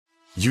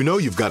You know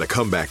you've got a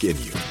comeback in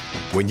you.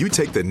 When you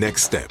take the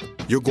next step,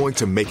 you're going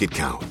to make it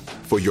count.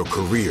 For your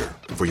career,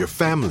 for your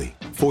family,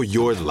 for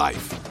your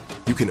life.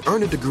 You can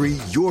earn a degree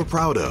you're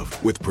proud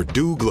of with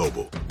Purdue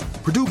Global.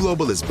 Purdue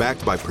Global is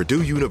backed by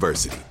Purdue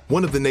University,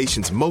 one of the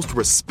nation's most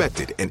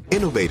respected and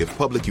innovative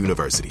public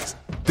universities.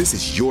 This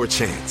is your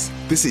chance.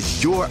 This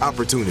is your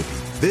opportunity.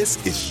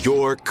 This is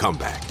your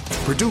comeback.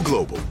 Purdue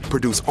Global,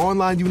 Purdue's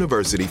online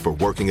university for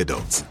working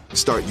adults.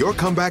 Start your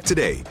comeback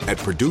today at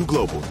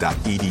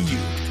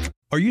purdueglobal.edu.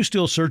 Are you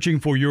still searching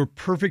for your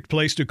perfect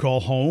place to call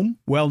home?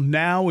 Well,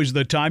 now is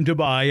the time to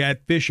buy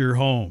at Fisher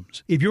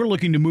Homes. If you're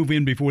looking to move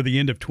in before the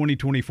end of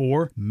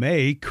 2024,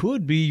 May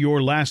could be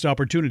your last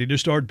opportunity to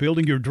start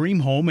building your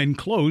dream home and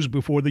close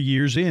before the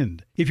year's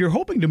end. If you're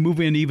hoping to move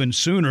in even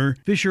sooner,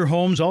 Fisher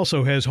Homes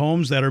also has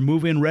homes that are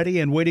move-in ready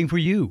and waiting for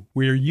you,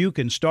 where you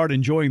can start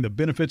enjoying the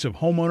benefits of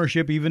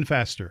homeownership even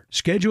faster.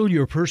 Schedule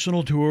your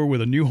personal tour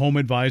with a new home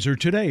advisor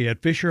today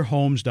at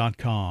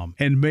FisherHomes.com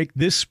and make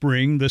this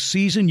spring the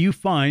season you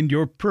find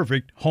your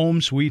perfect home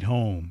sweet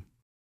home.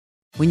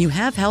 When you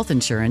have health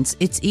insurance,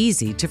 it's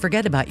easy to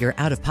forget about your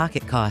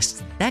out-of-pocket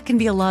costs. That can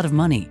be a lot of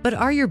money. But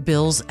are your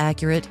bills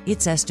accurate?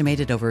 It's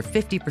estimated over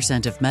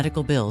 50% of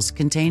medical bills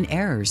contain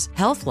errors.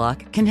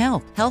 HealthLock can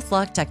help.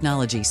 HealthLock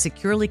technology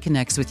securely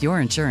connects with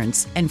your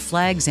insurance and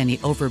flags any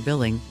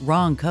overbilling,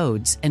 wrong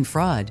codes, and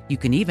fraud. You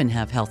can even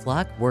have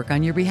HealthLock work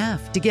on your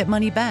behalf to get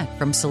money back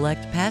from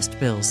select past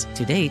bills.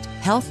 To date,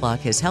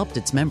 HealthLock has helped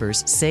its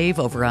members save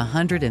over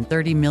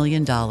 $130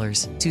 million.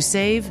 To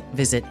save,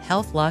 visit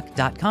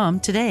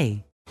healthlock.com today.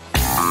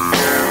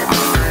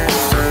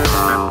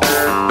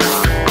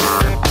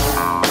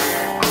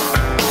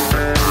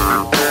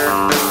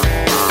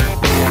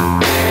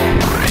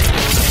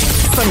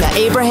 From the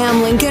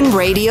Abraham Lincoln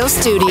Radio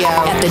Studio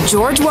at the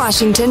George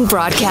Washington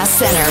Broadcast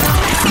Center,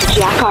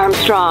 Jack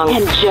Armstrong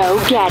and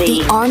Joe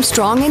Getty. The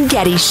Armstrong and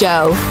Getty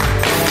Show.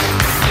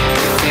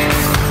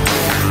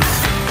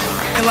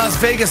 In Las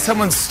Vegas,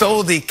 someone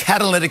stole the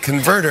catalytic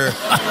converter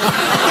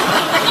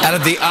out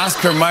of the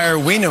Oscar Mayer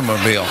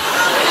Wienermobile.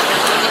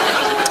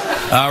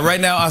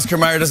 Right now, Oscar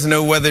Mayer doesn't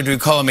know whether to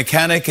call a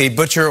mechanic, a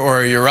butcher,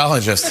 or a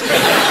urologist.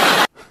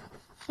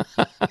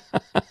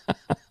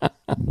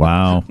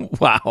 Wow.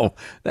 Wow.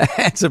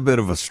 That's a bit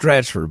of a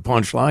stretch for a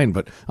punchline,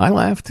 but I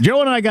laughed.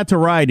 Joe and I got to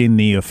ride in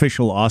the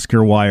official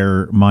Oscar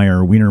Mayer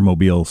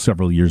Wienermobile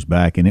several years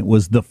back, and it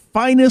was the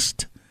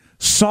finest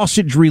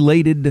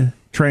sausage-related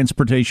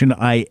transportation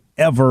I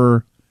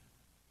ever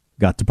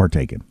got to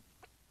partake in.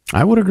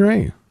 I would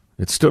agree.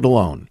 It stood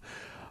alone.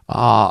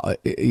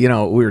 We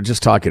were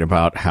just talking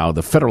about how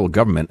the federal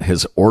government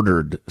has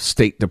ordered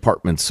state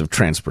departments of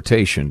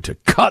transportation to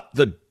cut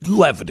the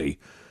levity.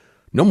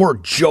 No more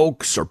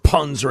jokes or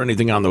puns or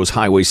anything on those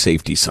highway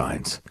safety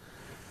signs.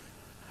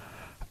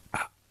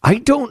 I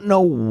don't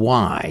know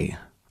why.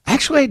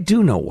 Actually, I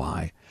do know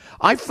why.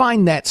 I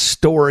find that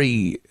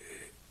story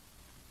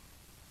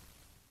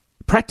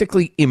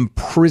practically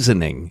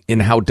imprisoning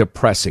in how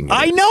depressing it is.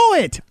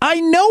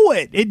 I know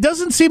it. It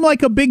doesn't seem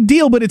like a big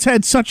deal, but it's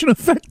had such an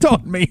effect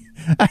on me.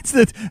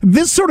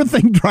 This sort of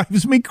thing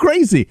drives me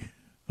crazy.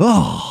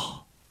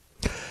 Oh.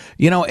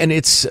 And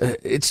it's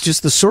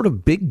just the sort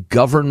of big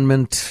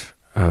government,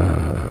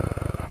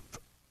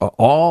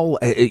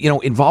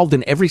 involved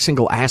in every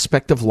single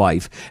aspect of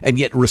life and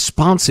yet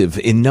responsive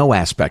in no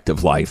aspect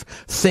of life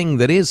thing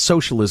that is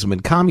socialism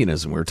and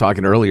communism. We were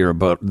talking earlier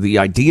about the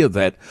idea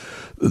that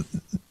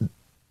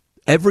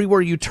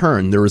everywhere you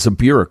turn, there is a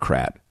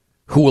bureaucrat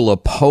who will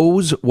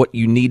oppose what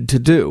you need to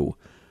do,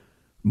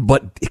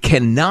 but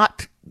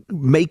cannot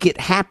make it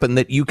happen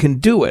that you can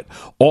do it.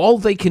 All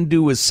they can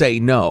do is say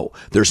no.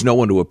 There's no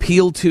one to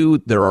appeal to.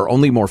 There are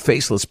only more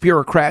faceless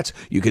bureaucrats.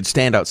 You could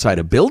stand outside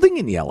a building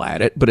and yell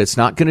at it, but it's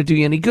not going to do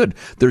you any good.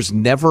 There's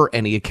never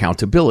any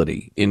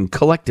accountability in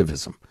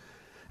collectivism,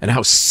 and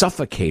how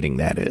suffocating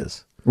that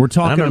is. We're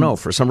talking. I don't know.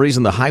 For some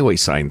reason, the highway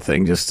sign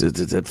thing just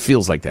it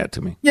feels like that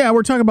to me. Yeah,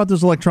 we're talking about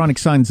those electronic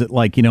signs that,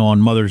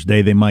 on Mother's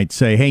Day, they might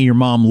say, "Hey, your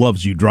mom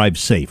loves you. Drive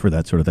safe," or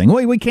that sort of thing.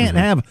 We can't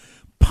have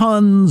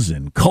puns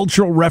and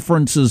cultural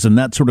references and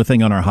that sort of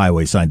thing on our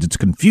highway signs. It's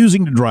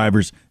confusing to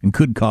drivers and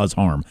could cause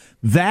harm.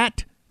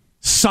 That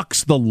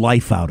sucks the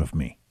life out of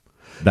me.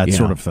 That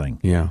sort of thing.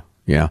 Yeah.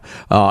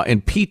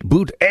 And Pete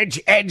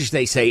Buttigieg,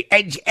 they say,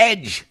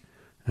 edge.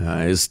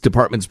 His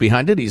department's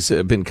behind it. He's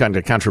been kind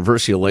of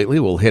controversial lately.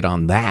 We'll hit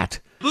on that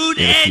in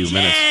a few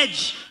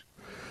minutes.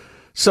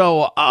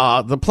 So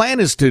the plan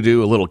is to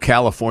do a little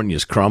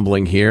California's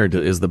Crumbling here.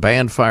 Is the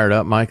band fired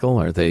up, Michael?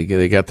 Are they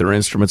got their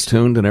instruments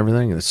tuned and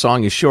everything? The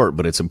song is short,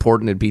 but it's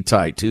important it be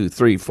tight. 2,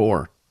 3,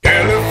 4.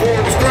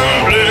 California's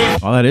Crumbling.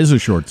 Oh, that is a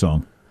short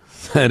song.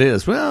 That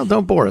is. Well,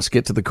 don't bore us.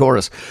 Get to the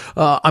chorus.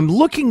 I'm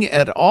looking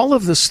at all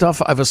of the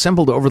stuff I've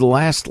assembled over the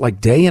last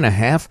day and a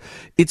half.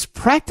 It's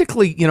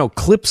practically,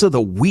 clips of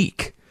the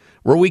week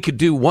where we could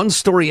do one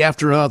story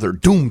after another,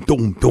 doom,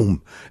 doom,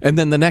 doom, and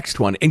then the next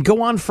one, and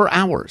go on for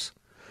hours.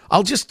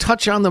 I'll just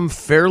touch on them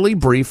fairly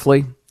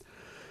briefly.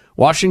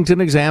 Washington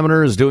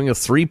Examiner is doing a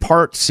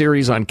 3-part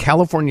series on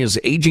California's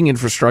aging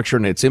infrastructure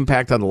and its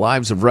impact on the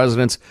lives of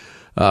residents.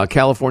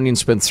 Californians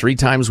spend 3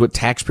 times what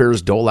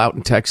taxpayers dole out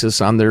in Texas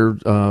on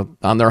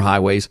their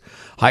highways.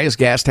 Highest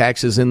gas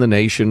taxes in the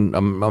nation,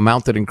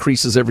 amount that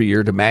increases every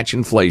year to match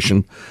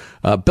inflation.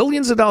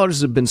 Billions of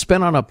dollars have been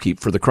spent on upkeep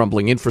for the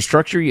crumbling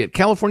infrastructure, yet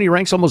California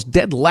ranks almost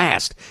dead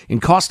last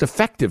in cost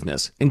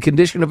effectiveness and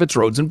condition of its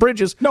roads and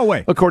bridges. No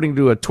way. According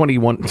to a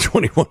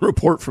 2021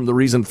 report from the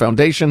Reason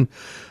Foundation.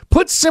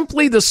 Put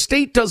simply, the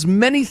state does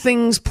many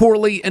things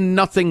poorly and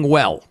nothing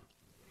well.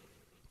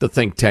 The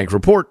think tank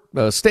report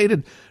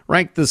stated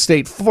ranked the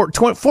state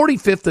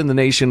 45th in the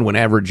nation when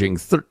averaging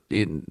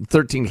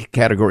 13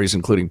 categories,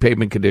 including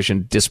pavement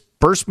condition,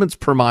 disbursements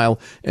per mile,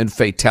 and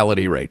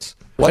fatality rates.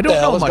 Well, I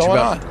don't know much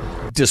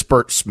about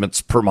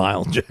disbursements per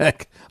mile,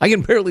 Jack. I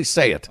can barely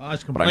say it. I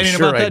was complaining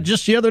about that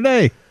just the other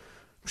day.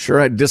 I'm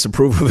sure I'd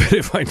disapprove of it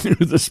if I knew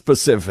the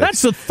specifics.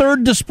 That's the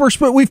third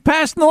disbursement we've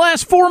passed in the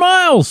last 4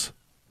 miles.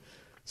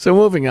 So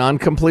moving on,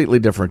 completely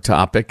different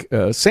topic.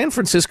 San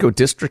Francisco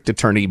District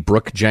Attorney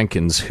Brooke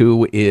Jenkins,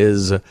 who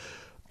is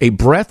a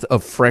breath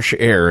of fresh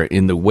air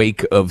in the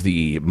wake of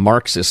the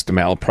Marxist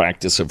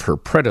malpractice of her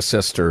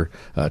predecessor,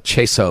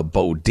 Chesa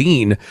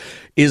Boudin,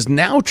 is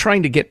now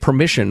trying to get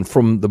permission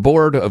from the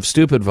Board of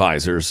Stoop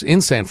Advisors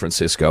in San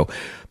Francisco.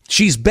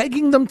 She's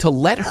begging them to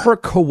let her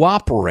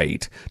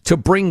cooperate to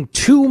bring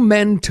 2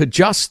 men to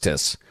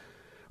justice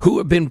who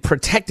have been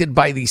protected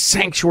by the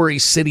sanctuary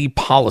city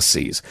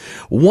policies.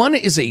 One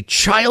is a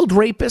child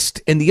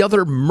rapist, and the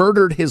other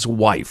murdered his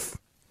wife.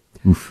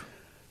 Oof.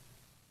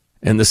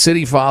 And the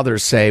city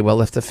fathers say,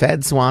 well, if the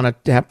feds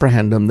want to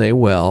apprehend him, they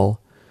will.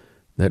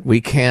 That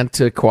we can't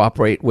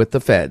cooperate with the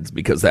feds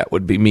because that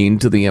would be mean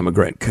to the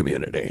immigrant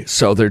community.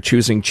 So they're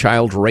choosing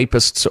child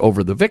rapists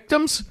over the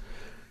victims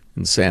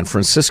in San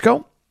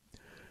Francisco.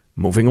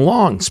 Moving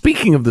along.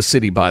 Speaking of the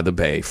city by the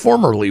bay,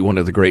 formerly one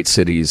of the great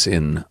cities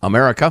in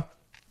America,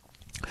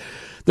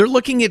 they're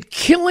looking at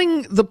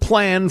killing the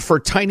plan for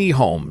tiny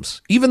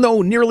homes, even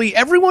though nearly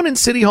everyone in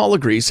City Hall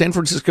agrees San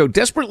Francisco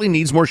desperately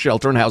needs more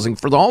shelter and housing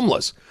for the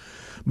homeless.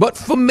 But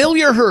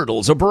familiar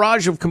hurdles, a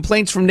barrage of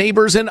complaints from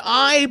neighbors, and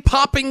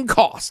eye-popping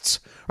costs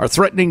are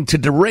threatening to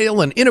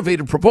derail an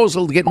innovative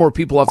proposal to get more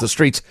people off the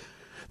streets.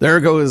 There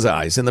go his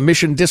eyes. In the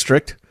Mission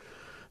District,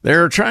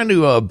 they're trying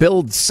to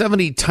build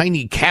 70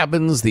 tiny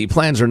cabins. The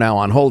plans are now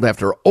on hold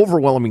after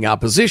overwhelming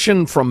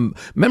opposition from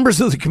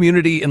members of the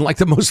community in like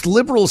the most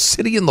liberal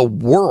city in the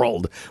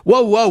world.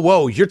 Whoa, whoa,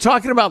 whoa. You're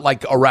talking about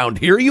like around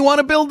here you want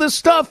to build this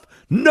stuff?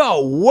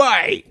 No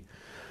way.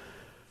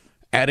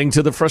 Adding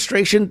to the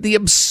frustration, the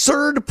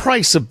absurd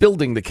price of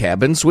building the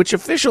cabins, which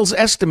officials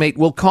estimate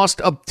will cost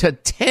up to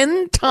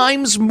 10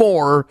 times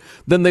more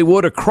than they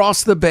would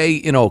across the bay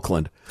in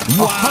Oakland.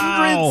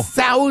 Wow.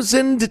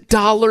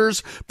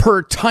 $100,000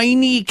 per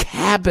tiny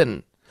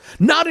cabin,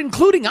 not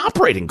including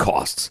operating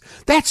costs.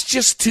 That's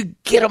just to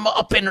get them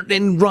up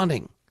and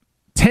running.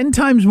 10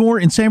 times more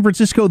in San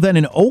Francisco than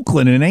in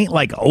Oakland, and it ain't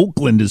like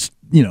Oakland is,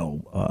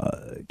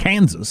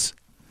 Kansas.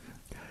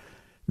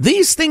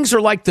 These things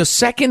are like the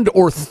second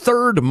or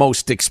third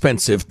most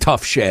expensive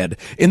tough shed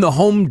in the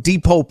Home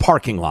Depot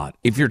parking lot.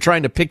 If you're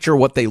trying to picture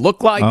what they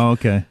look like,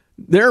 okay.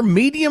 They're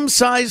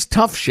medium-sized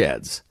tough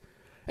sheds,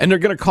 and they're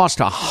going to cost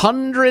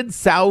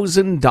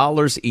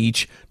 $100,000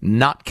 each,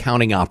 not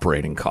counting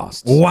operating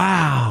costs.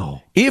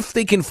 Wow. If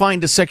they can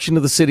find a section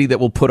of the city that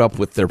will put up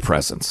with their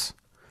presence.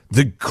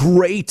 The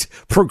great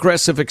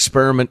progressive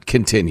experiment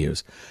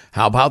continues.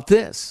 How about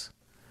this?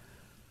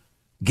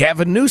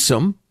 Gavin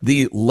Newsom,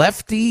 the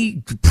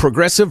lefty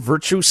progressive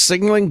virtue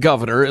signaling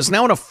governor, is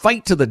now in a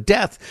fight to the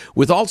death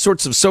with all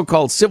sorts of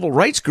so-called civil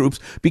rights groups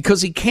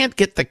because he can't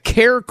get the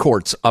care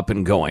courts up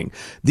and going.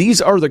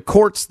 These are the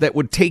courts that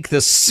would take the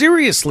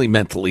seriously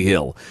mentally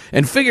ill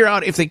and figure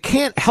out if they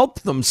can't help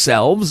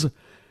themselves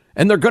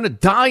and they're going to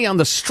die on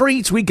the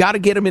streets, we got to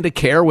get them into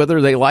care whether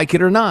they like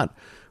it or not.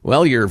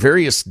 Well, your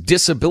various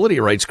disability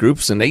rights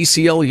groups and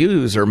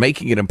ACLUs are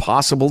making it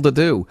impossible to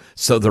do.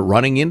 So they're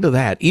running into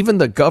that. Even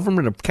the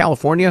government of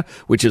California,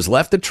 which is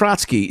left at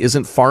Trotsky,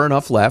 isn't far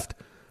enough left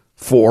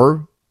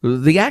for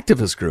the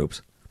activist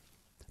groups.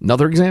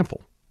 Another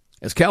example.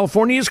 As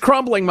California is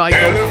crumbling,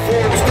 Michael.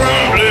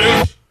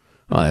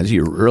 Oh,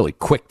 you're really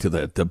quick to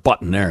the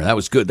button there. That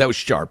was good. That was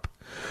sharp.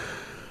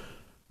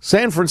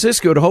 San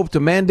Francisco to hope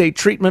to mandate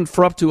treatment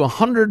for up to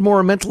 100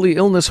 more mentally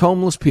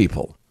homeless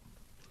people.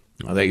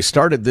 They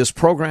started this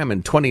program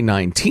in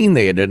 2019.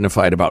 They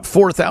identified about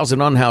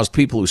 4,000 unhoused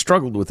people who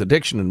struggled with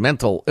addiction and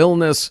mental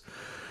illness.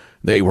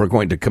 They were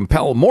going to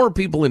compel more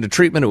people into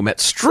treatment who met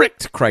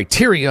strict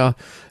criteria.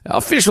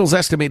 Officials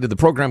estimated the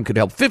program could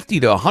help 50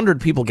 to 100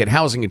 people get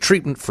housing and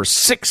treatment for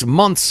 6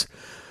 months.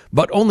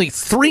 But only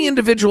 3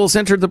 individuals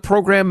entered the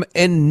program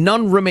and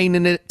none remain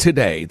in it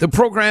today. The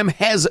program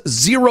has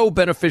 0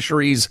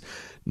 beneficiaries,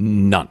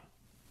 none.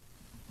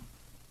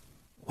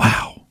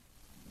 Wow.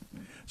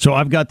 So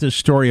I've got this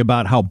story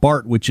about how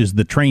BART, which is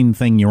the train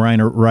thing you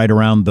ride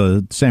around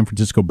the San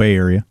Francisco Bay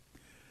Area,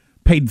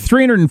 paid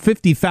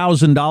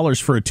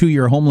 $350,000 for a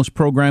 2-year homeless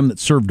program that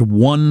served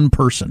one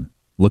person.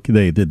 Look,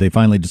 they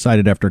finally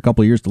decided after a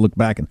couple of years to look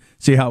back and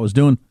see how it was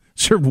doing.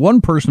 Served one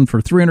person for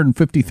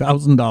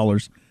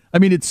 $350,000. I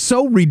mean, it's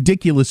so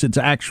ridiculous, it's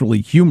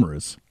actually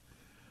humorous.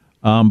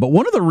 But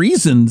one of the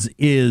reasons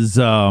is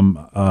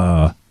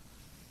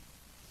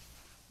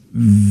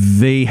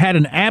they had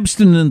an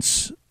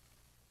abstinence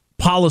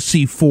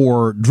policy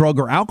for drug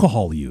or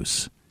alcohol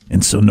use,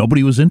 and so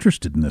nobody was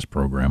interested in this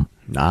program.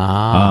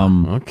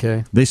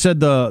 Okay. They said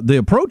the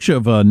approach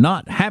of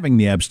not having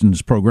the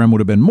abstinence program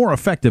would have been more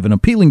effective in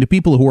appealing to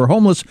people who are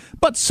homeless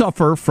but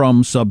suffer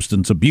from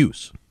substance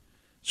abuse.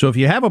 So if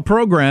you have a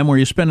program where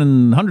you're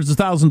spending hundreds of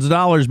thousands of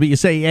dollars, but you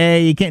say,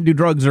 hey, you can't do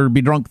drugs or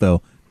be drunk,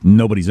 though,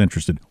 nobody's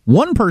interested.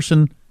 One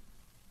person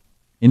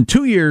in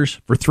 2 years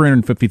for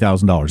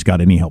 $350,000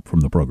 got any help from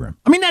the program.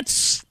 I mean,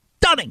 that's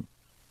stunning.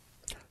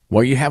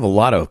 Well, you have a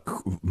lot of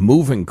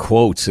moving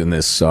quotes in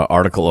this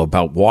article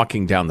about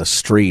walking down the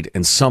street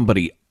and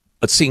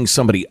seeing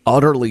somebody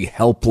utterly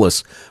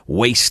helpless,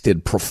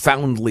 wasted,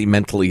 profoundly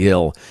mentally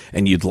ill,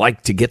 and you'd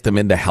like to get them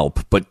into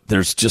help, but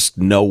there's just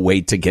no way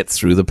to get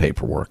through the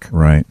paperwork.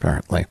 Right.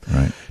 Apparently.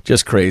 Right.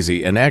 Just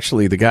crazy. And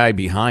actually, the guy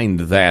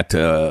behind that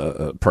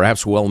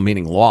perhaps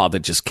well-meaning law that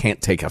just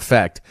can't take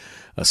effect,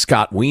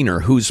 Scott Wiener,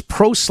 who's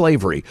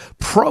pro-slavery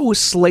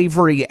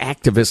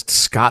activist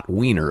Scott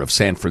Wiener of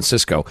San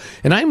Francisco.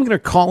 And I'm going to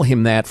call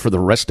him that for the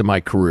rest of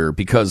my career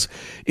because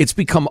it's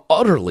become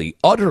utterly,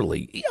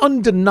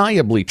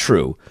 undeniably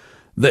true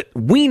that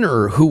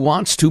Wiener, who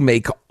wants to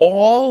make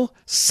all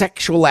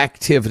sexual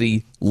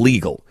activity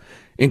legal,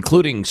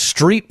 including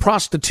street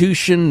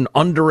prostitution,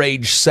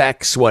 underage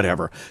sex,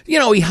 whatever. You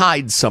know, he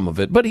hides some of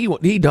it, but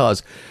he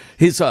does.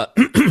 His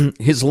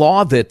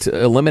law that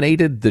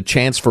eliminated the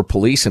chance for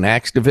police and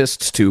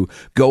activists to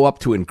go up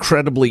to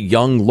incredibly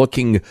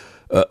young-looking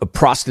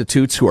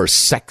prostitutes who are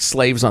sex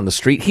slaves on the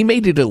street, he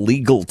made it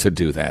illegal to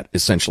do that,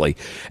 essentially.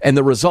 And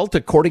the result,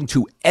 according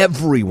to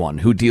everyone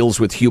who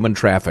deals with human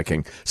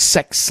trafficking,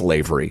 sex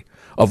slavery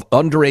of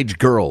underage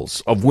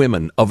girls, of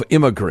women, of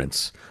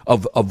immigrants,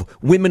 of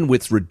women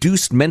with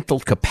reduced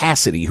mental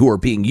capacity who are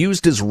being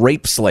used as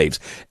rape slaves.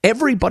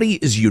 Everybody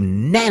is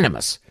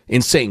unanimous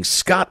in saying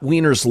Scott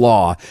Wiener's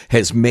law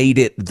has made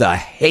it the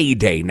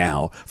heyday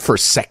now for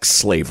sex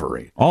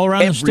slavery. All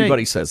around the state.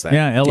 Everybody says that.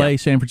 Yeah, L.A.,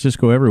 San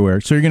Francisco,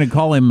 everywhere. So you're going to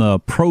call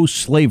him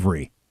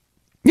pro-slavery.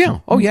 Yeah.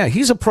 Oh, yeah.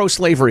 He's a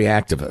pro-slavery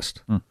activist.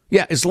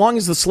 Yeah, as long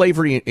as the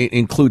slavery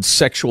includes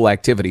sexual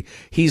activity,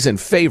 he's in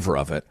favor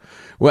of it.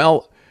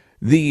 Well,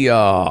 there's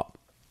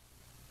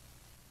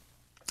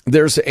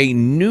a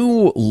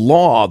new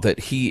law that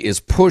he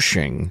is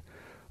pushing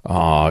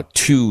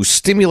to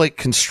stimulate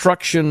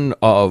construction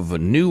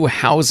of new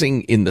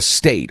housing in the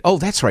state. Oh,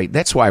 that's right.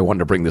 That's why I wanted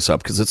to bring this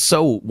up, because it's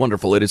so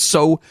wonderful. It is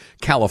so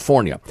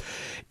California.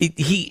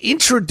 He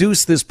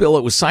introduced this bill.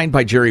 It was signed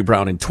by Jerry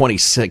Brown in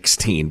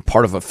 2016,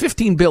 part of a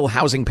 15-bill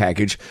housing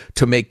package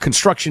to make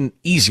construction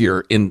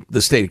easier in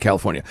the state of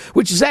California,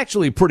 which is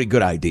actually a pretty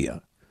good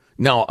idea.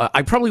 Now,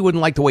 I probably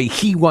wouldn't like the way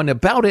he went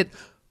about it,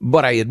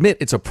 but I admit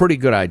it's a pretty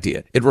good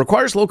idea. It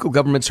requires local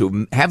governments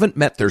who haven't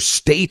met their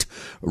state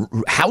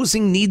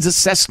housing needs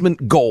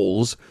assessment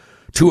goals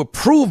to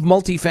approve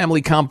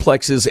multifamily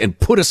complexes and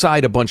put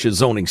aside a bunch of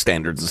zoning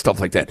standards and stuff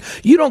like that.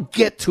 You don't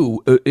get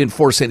to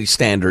enforce any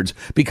standards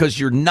because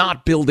you're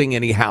not building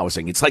any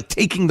housing. It's like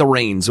taking the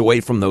reins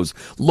away from those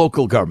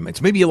local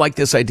governments. Maybe you like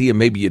this idea,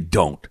 maybe you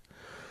don't.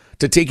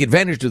 To take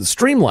advantage of the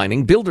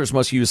streamlining, builders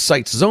must use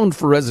sites zoned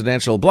for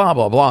residential, blah,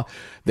 blah, blah.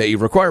 They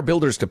require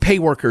builders to pay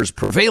workers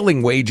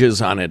prevailing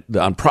wages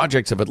on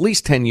projects of at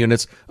least 10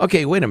 units.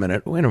 Okay, wait a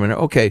minute.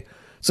 Okay,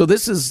 so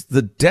this is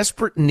the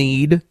desperate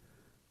need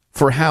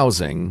for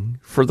housing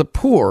for the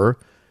poor,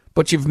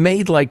 but you've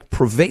made like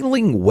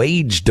prevailing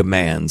wage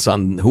demands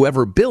on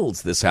whoever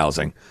builds this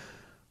housing.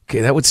 Okay,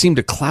 that would seem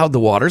to cloud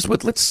the waters,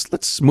 but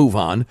let's move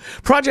on.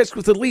 Projects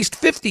with at least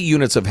 50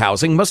 units of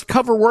housing must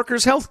cover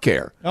workers' health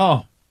care.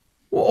 Oh.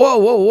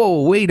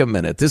 Whoa, wait a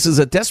minute. This is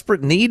a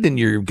desperate need, and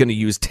you're going to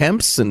use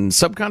temps and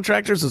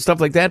subcontractors and stuff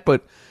like that,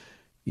 but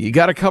you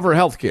got to cover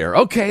health care.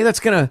 Okay,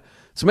 it's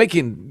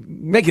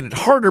making it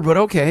harder, but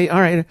okay, all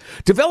right.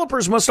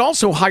 Developers must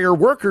also hire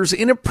workers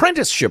in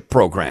apprenticeship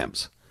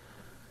programs.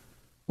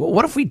 Well,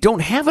 what if we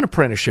don't have an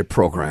apprenticeship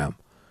program?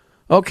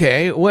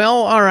 Okay, well,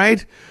 all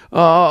right.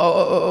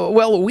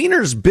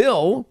 Wiener's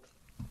bill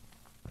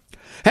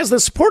has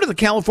the support of the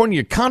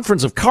California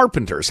Conference of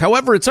Carpenters.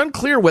 However, it's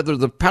unclear whether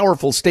the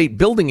powerful state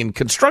Building and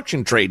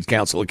Construction Trades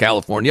Council of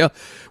California,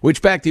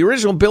 which backed the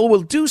original bill,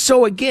 will do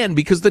so again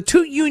because the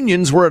two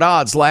unions were at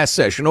odds last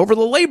session over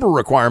the labor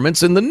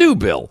requirements in the new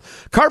bill.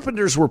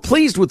 Carpenters were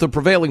pleased with the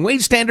prevailing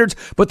wage standards,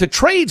 but the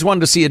trades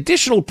wanted to see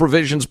additional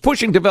provisions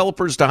pushing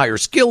developers to hire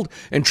skilled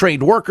and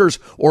trained workers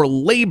or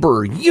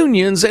labor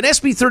unions. And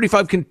SB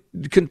 35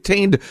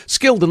 contained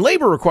skilled and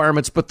labor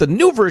requirements, but the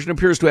new version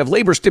appears to have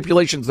labor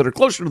stipulations that are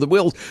closer to the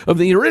will of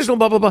the original,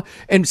 blah, blah, blah.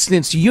 And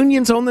since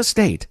unions own the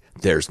state,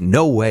 there's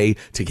no way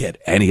to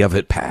get any of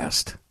it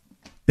passed.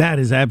 That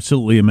is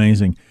absolutely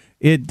amazing.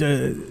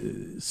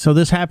 So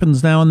this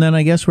happens now and then,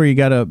 I guess, where you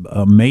got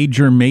a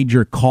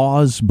major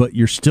cause, but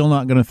you're still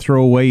not going to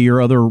throw away your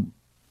other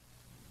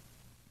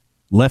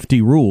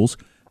lefty rules,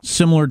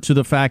 similar to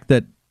the fact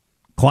that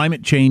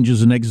Climate change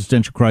is an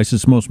existential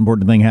crisis, the most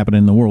important thing happening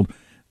in the world,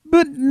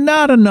 but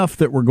not enough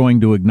that we're going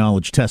to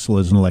acknowledge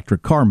Tesla as an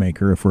electric car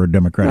maker if we're a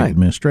Democratic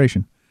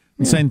administration.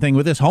 Yeah. Same thing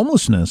with this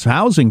homelessness,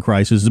 housing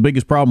crisis is the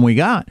biggest problem we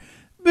got,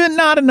 but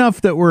not enough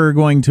that we're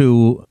going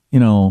to,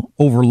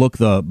 overlook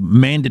the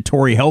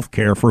mandatory health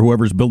care for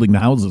whoever's building the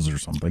houses or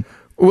something.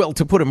 Well,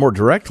 to put it more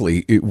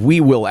directly, we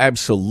will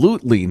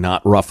absolutely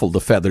not ruffle the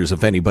feathers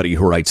of anybody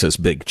who writes us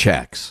big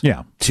checks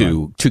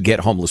to get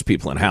homeless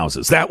people in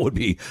houses.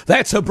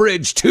 That's a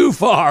bridge too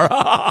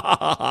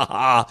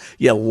far.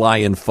 You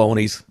lying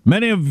phonies.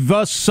 Many of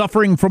us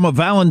suffering from a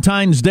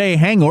Valentine's Day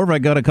hangover. I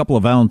got a couple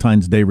of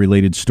Valentine's Day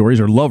related stories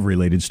or love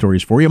related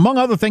stories for you. Among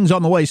other things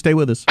on the way. Stay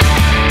with us.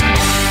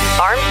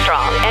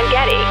 Armstrong and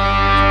Getty.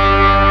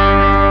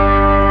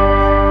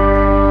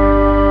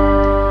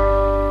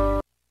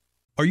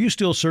 Are you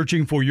still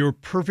searching for your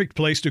perfect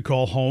place to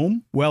call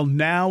home? Well,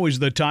 now is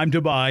the time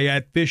to buy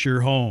at Fisher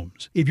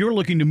Homes. If you're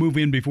looking to move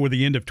in before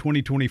the end of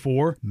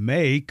 2024,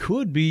 May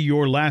could be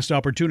your last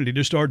opportunity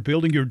to start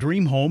building your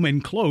dream home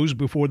and close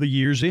before the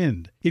year's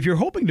end. If you're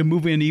hoping to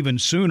move in even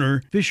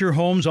sooner, Fisher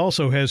Homes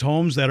also has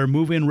homes that are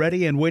move-in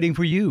ready and waiting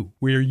for you,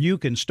 where you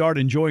can start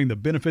enjoying the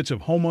benefits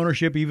of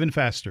homeownership even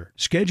faster.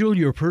 Schedule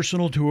your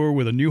personal tour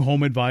with a new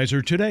home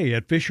advisor today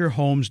at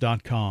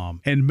FisherHomes.com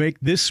and make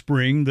this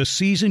spring the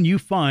season you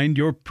find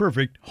your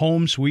perfect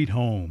home sweet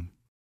home.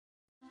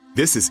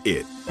 This is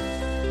it.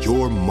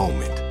 Your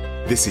moment.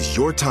 This is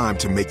your time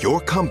to make your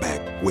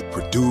comeback with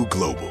Purdue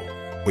Global.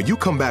 When you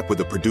come back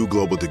with a Purdue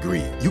Global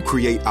degree, you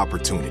create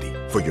opportunity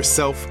for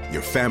yourself,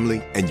 your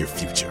family, and your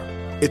future.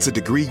 It's a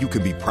degree you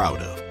can be proud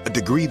of, a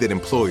degree that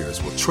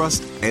employers will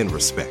trust and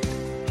respect.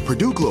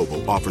 Purdue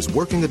Global offers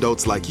working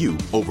adults like you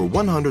over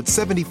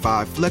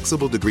 175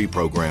 flexible degree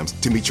programs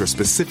to meet your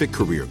specific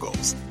career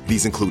goals.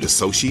 These include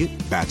associate,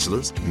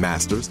 bachelor's,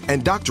 master's,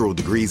 and doctoral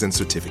degrees and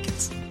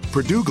certificates.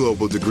 Purdue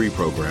Global degree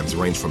programs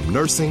range from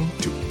nursing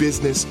to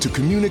business to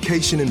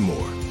communication and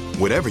more.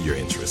 Whatever your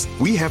interest,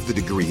 we have the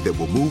degree that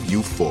will move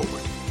you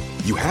forward.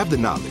 You have the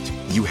knowledge,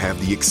 you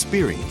have the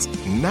experience.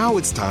 Now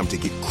it's time to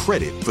get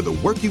credit for the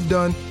work you've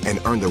done and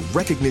earn the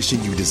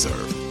recognition you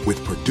deserve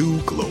with Purdue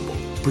Global.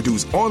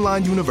 Purdue's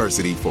online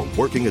university for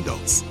working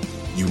adults.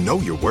 You know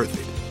you're worth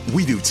it.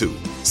 We do too.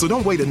 So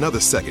don't wait another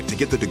second to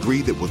get the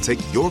degree that will take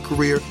your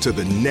career to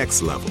the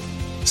next level.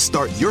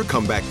 Start your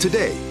comeback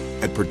today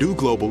at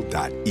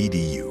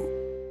purdueglobal.edu.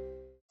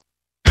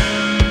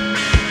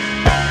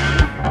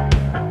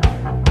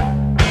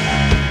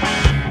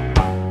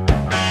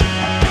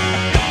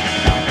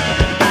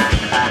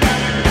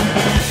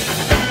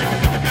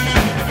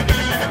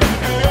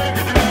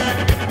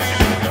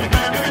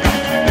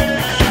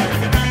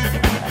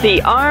 The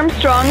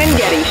Armstrong and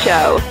Getty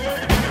Show.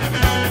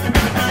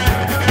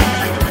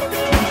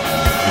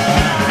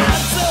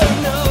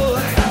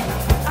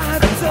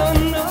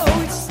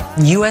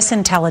 U.S.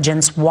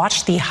 intelligence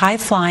watched the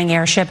high-flying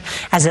airship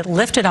as it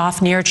lifted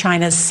off near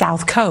China's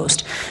south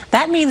coast.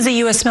 That means the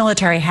U.S.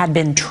 military had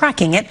been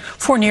tracking it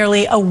for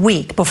nearly a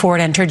week before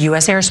it entered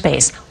U.S.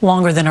 airspace,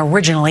 longer than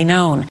originally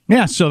known.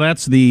 Yeah, so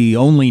that's the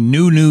only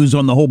new news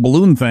on the whole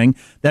balloon thing.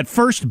 That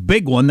first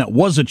big one that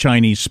was a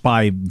Chinese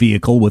spy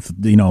vehicle with,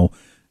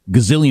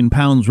 gazillion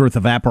pounds worth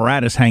of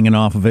apparatus hanging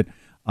off of it.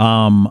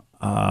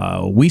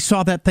 We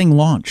saw that thing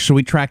launch, so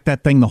we tracked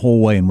that thing the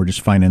whole way, and we're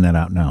just finding that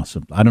out now.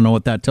 So I don't know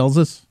what that tells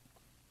us.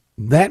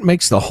 That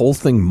makes the whole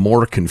thing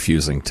more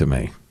confusing to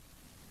me.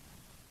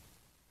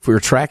 If we were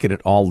tracking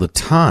it all the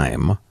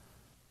time,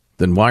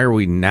 then why are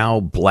we now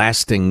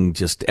blasting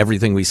just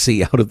everything we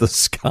see out of the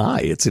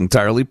sky? It's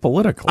entirely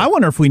political. I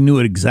wonder if we knew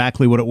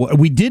exactly what it was.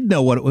 We did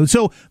know what it was.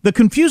 So the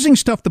confusing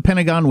stuff the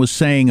Pentagon was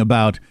saying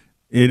about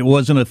it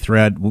wasn't a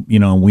threat, we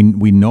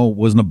know it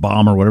wasn't a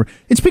bomb or whatever.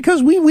 It's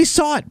because we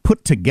saw it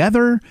put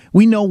together.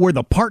 We know where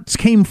the parts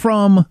came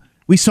from.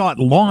 We saw it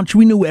launch.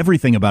 We knew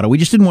everything about it. We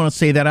just didn't want to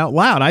say that out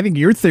loud. I think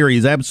your theory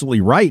is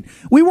absolutely right.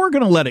 We were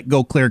going to let it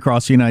go clear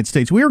across the United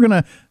States. We were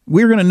going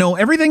to know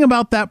everything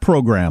about that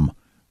program,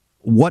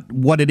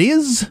 what it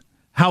is,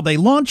 how they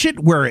launch it,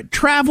 where it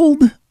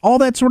traveled, all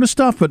that sort of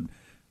stuff. But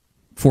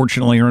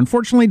fortunately or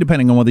unfortunately,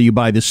 depending on whether you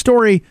buy this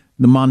story,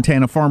 the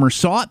Montana farmers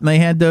saw it and they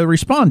had to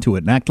respond to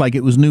it and act like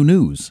it was new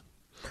news.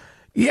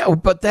 Yeah,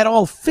 but that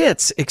all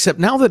fits, except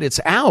now that it's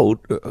out,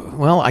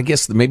 well, I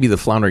guess maybe the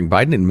floundering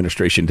Biden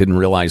administration didn't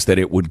realize that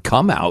it would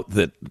come out,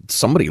 that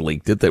somebody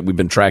leaked it, that we've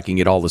been tracking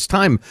it all this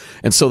time.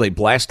 And so they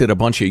blasted a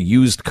bunch of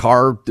used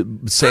car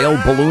sale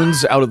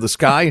balloons out of the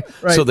sky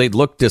so they'd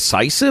look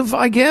decisive,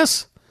 I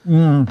guess.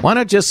 Why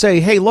not just say,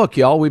 hey, look,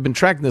 y'all, we've been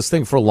tracking this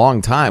thing for a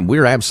long time.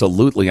 We're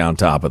absolutely on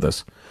top of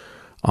this.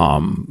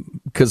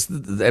 Because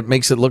that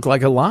makes it look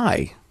like a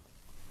lie.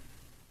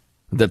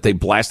 That they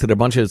blasted a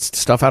bunch of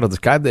stuff out of the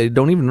sky. They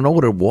don't even know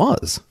what it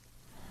was.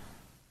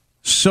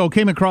 So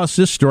came across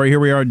this story. Here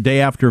we are, day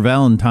after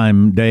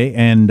Valentine's Day,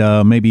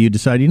 and maybe you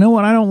decide, you know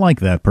what, I don't like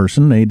that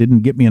person. They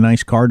didn't get me a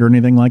nice card or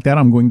anything like that.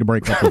 I'm going to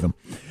break up with them.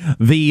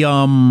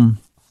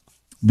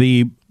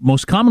 The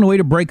most common way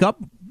to break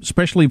up,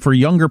 especially for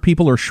younger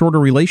people or shorter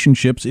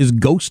relationships, is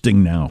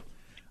ghosting now.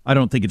 I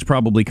don't think it's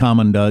probably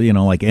common to,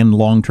 like end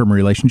long-term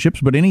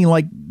relationships, but any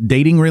like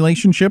dating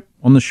relationship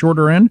on the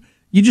shorter end,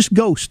 you just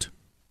ghost.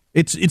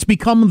 It's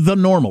become the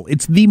normal.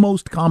 It's the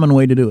most common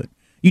way to do it.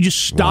 You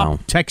just stop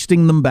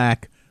texting them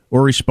back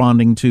or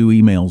responding to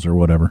emails or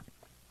whatever.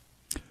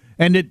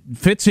 And it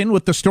fits in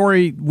with the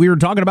story we were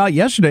talking about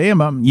yesterday.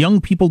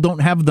 Young people don't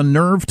have the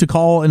nerve to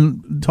call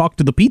and talk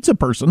to the pizza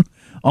person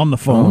on the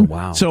phone. Oh,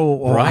 wow.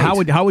 So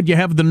how would you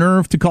have the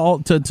nerve to call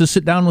to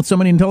sit down with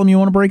somebody and tell them you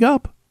want to break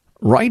up?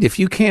 Right. If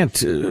you can't,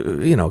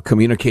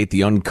 communicate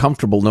the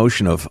uncomfortable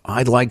notion of,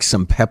 I'd like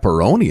some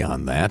pepperoni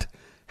on that,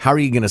 how are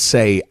you going to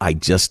say, I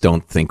just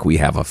don't think we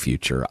have a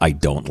future? I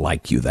don't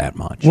like you that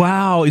much.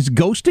 Wow. Is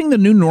ghosting the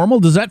new normal?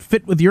 Does that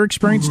fit with your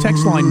experience?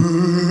 Text line.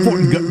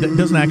 That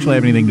doesn't actually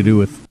have anything to do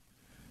with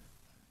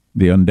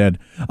the undead.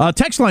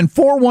 Text line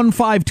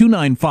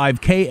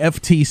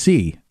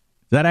 415-295-KFTC. Is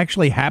that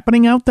actually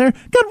happening out there?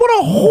 God,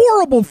 what a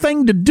horrible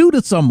thing to do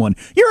to someone.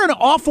 You're an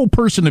awful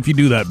person if you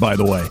do that, by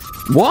the way.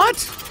 What?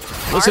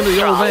 Listen to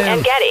the old man.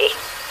 And Getty.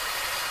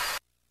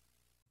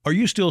 Are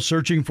you still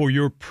searching for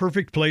your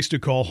perfect place to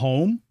call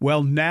home?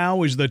 Well,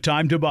 now is the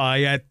time to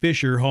buy at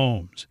Fisher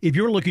Homes. If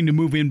you're looking to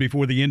move in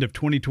before the end of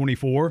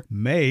 2024,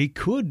 May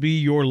could be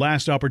your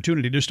last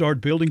opportunity to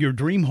start building your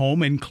dream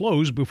home and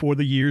close before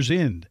the year's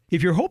end.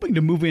 If you're hoping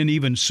to move in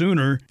even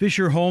sooner,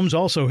 Fisher Homes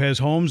also has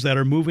homes that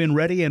are move-in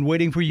ready and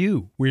waiting for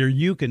you, where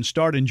you can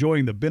start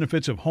enjoying the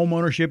benefits of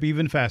homeownership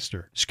even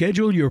faster.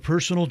 Schedule your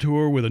personal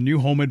tour with a new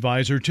home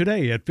advisor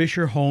today at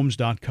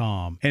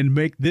FisherHomes.com and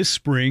make this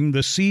spring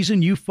the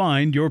season you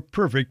find your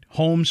perfect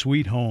home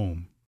sweet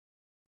home.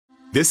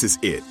 This is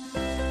it.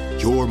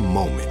 Your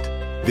moment.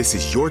 This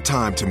is your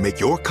time to make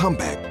your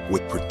comeback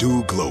with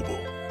Purdue Global.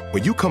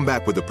 When you come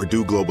back with a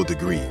Purdue Global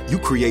degree, you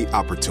create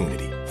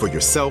opportunity for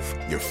yourself,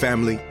 your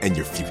family, and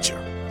your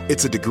future.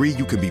 It's a degree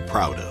you can be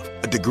proud of,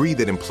 a degree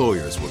that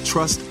employers will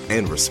trust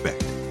and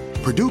respect.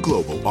 Purdue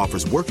Global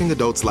offers working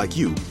adults like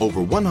you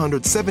over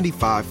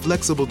 175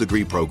 flexible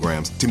degree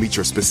programs to meet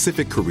your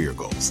specific career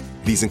goals.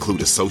 These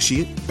include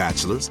associate,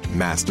 bachelor's,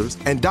 master's,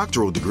 and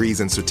doctoral degrees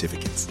and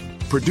certificates.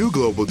 Purdue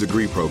Global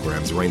degree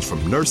programs range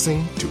from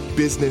nursing to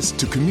business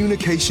to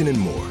communication and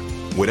more.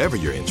 Whatever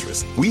your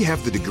interest, we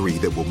have the degree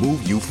that will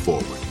move you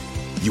forward.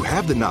 You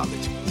have the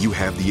knowledge, you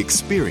have the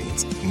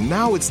experience.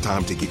 Now it's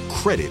time to get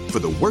credit for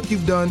the work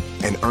you've done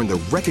and earn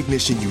the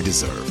recognition you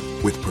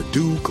deserve with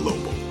Purdue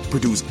Global,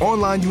 Purdue's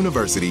online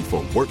university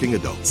for working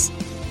adults.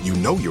 You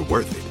know you're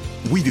worth it.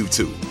 We do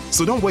too.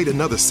 So don't wait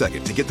another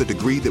second to get the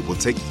degree that will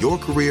take your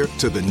career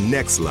to the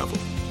next level.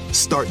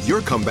 Start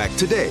your comeback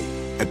today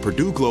at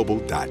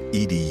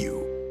purdueglobal.edu.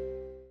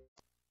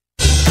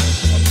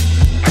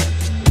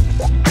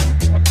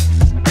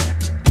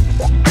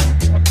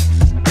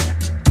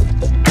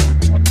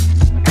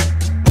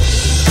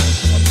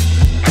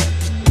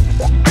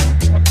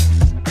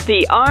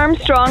 The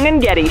Armstrong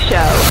and Getty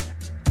Show.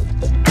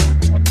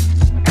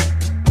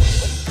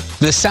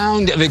 The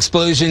sound of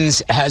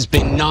explosions has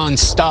been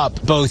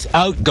nonstop, both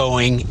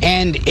outgoing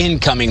and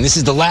incoming. This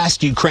is the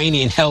last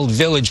Ukrainian-held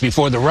village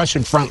before the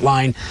Russian front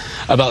line,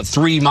 about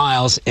 3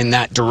 miles in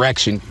that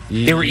direction.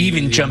 They were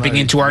even jumping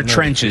into our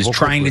trenches,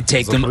 trying to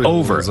take them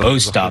over.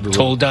 Ostap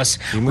told us,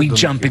 we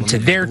jump into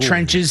their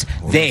trenches,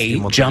 they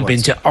jump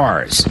into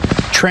ours.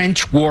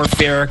 Trench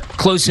warfare,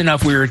 close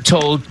enough, we were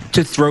told,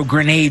 to throw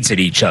grenades at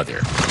each other.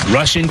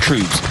 Russian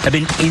troops have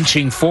been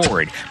inching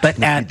forward,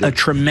 but at a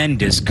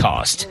tremendous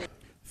cost.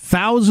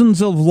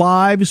 Thousands of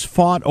lives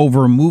fought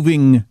over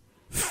moving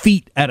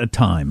feet at a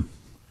time,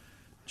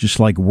 just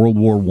like World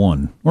War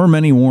I, or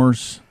many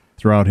wars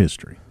throughout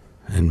history.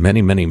 And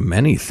many, many,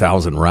 many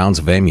thousand rounds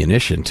of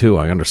ammunition, too.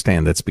 I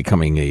understand that's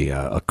becoming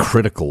a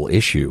critical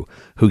issue.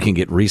 Who can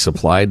get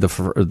resupplied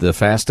the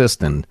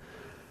fastest? And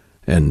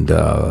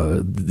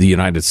the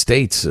United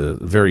States,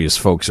 various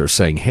folks are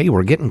saying, hey,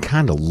 we're getting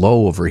kind of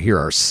low over here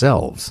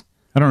ourselves.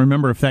 I don't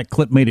remember if that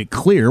clip made it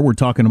clear. We're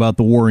talking about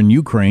the war in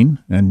Ukraine,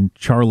 and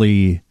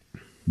Charlie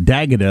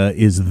D'Agata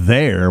is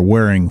there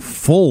wearing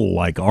full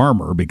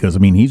armor because,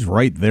 he's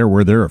right there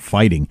where they're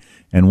fighting.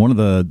 And one of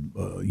the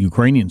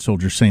Ukrainian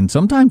soldiers saying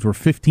sometimes we're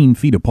 15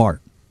 feet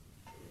apart.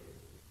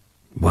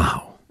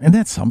 Wow. And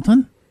that's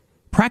something.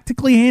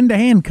 Practically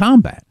hand-to-hand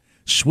combat.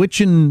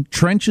 Switching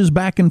trenches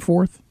back and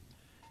forth.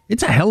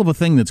 It's a hell of a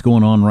thing that's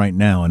going on right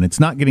now, and it's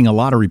not getting a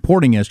lot of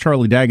reporting, as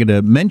Charlie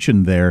D'Agata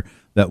mentioned there,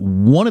 that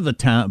one of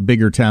the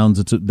bigger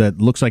towns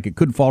that looks like it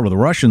could fall to the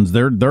Russians,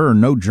 there are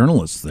no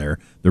journalists there.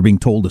 They're being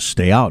told to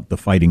stay out. The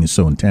fighting is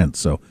so intense.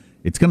 So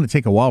it's going to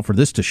take a while for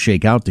this to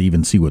shake out to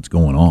even see what's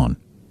going on.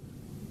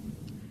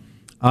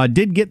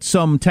 Did get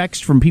some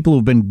text from people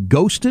who've been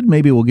ghosted.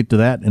 Maybe we'll get to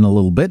that in a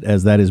little bit,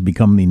 as that has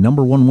become the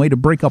number one way to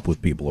break up with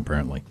people,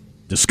 apparently.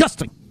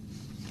 Disgusting.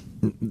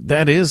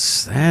 That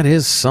is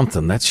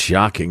something. That's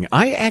shocking.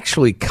 I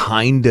actually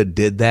kind of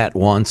did that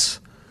once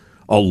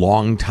a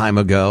long time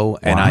ago,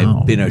 and Wow.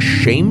 I've been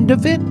ashamed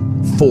of it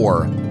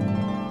for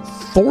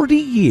 40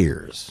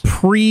 years.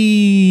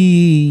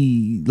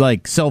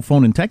 Cell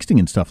phone and texting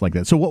and stuff like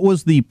that. So what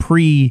was the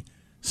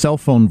pre-cell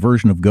phone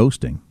version of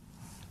ghosting?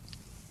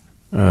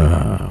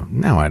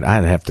 Now I'd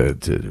have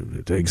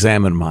to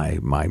examine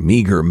my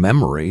meager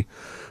memory.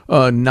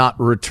 Not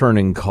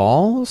returning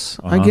calls,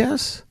 I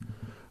guess.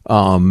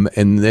 And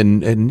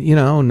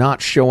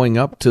not showing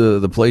up to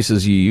the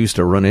places you used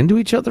to run into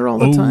each other all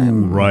the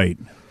time. Right.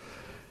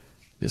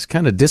 Just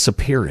kind of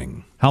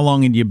disappearing. How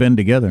long had you been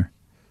together?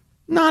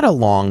 Not a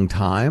long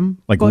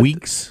time. Like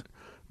weeks?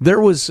 There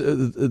was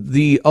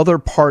the other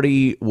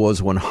party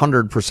was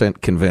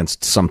 100%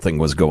 convinced something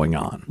was going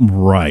on.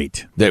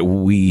 Right. That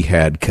we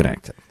had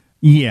connected.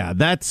 Yeah,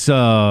 that's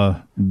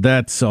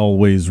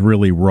always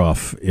really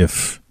rough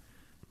if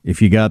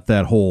you got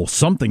that whole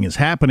something is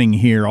happening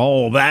here,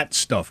 all that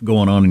stuff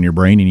going on in your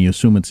brain, and you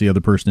assume it's the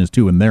other person is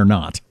too, and they're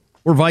not.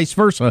 Or vice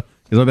versa,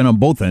 because I've been on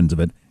both ends of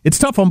it. It's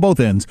tough on both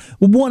ends.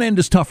 One end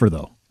is tougher,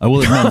 though. I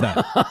will admit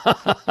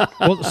that.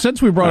 Well,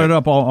 since we brought it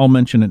up, I'll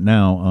mention it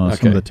now.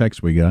 Some of the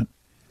texts we got.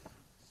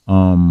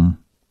 I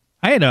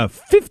had a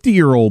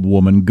 50-year-old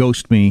woman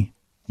ghost me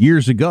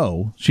years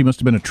ago. She must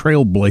have been a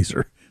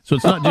trailblazer. So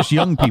it's not just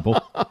young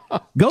people.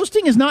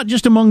 Ghosting is not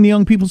just among the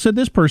young people, said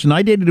this person.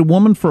 I dated a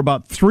woman for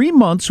about 3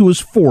 months who was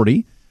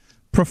 40,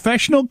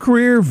 professional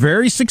career,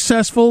 very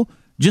successful,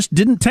 just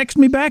didn't text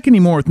me back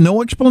anymore with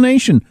no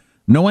explanation,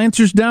 no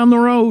answers down the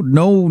road,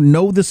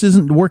 no, this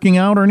isn't working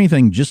out or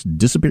anything, just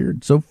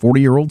disappeared. So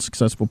 40-year-old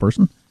successful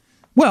person.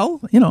 Well,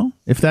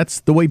 if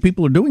that's the way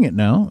people are doing it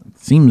now, it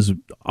seems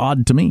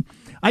odd to me.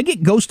 I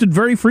get ghosted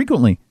very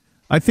frequently.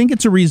 I think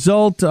it's a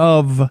result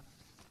of,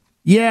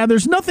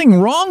 there's nothing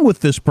wrong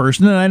with this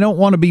person, and I don't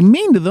want to be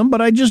mean to them,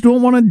 but I just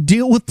don't want to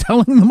deal with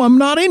telling them I'm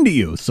not into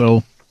you.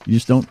 So you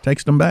just don't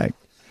text them back.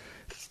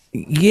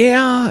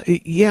 Yeah,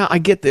 I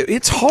get that.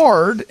 It's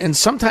hard, and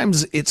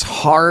sometimes it's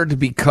hard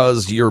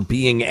because you're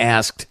being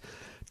asked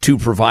to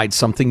provide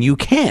something you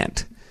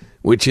can't,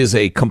 which is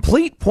a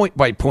complete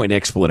point-by-point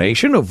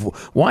explanation of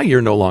why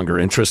you're no longer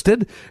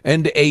interested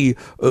and a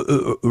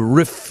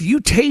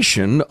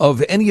refutation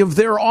of any of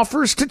their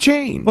offers to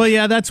change. Well,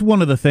 yeah, that's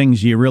one of the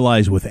things you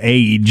realize with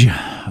age,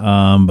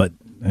 but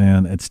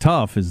it's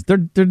tough, is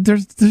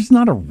there's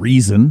not a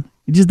reason.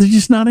 They're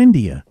just not into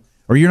you,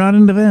 or you're not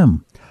into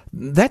them.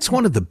 That's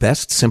one of the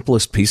best,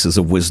 simplest pieces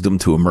of wisdom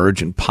to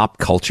emerge in pop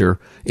culture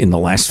in the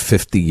last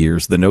 50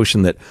 years. The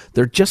notion that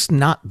they're just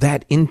not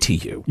that into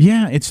you.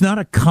 Yeah, it's not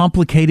a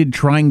complicated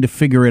trying to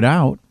figure it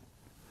out.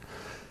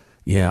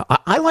 Yeah,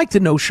 I like the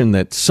notion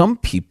that some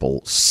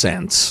people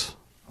sense,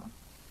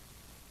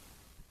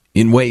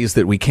 in ways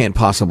that we can't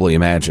possibly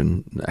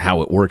imagine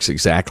how it works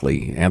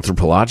exactly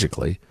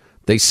anthropologically,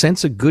 they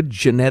sense a good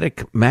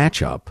genetic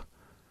matchup.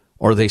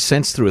 Or they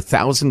sense through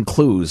 1,000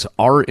 clues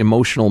our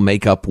emotional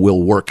makeup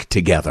will work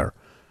together.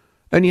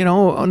 And,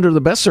 under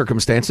the best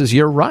circumstances,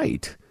 you're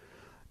right.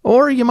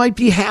 Or you might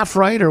be half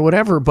right or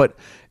whatever.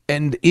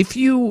 And if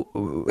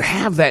you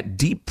have that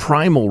deep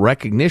primal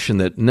recognition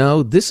that,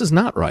 no, this is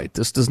not right,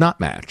 this does not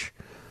match,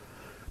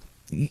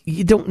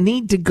 you don't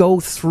need to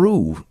go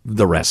through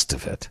the rest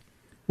of it.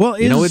 Well,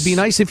 it'd be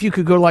nice if you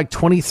could go like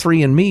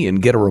 23andMe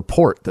and get a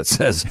report that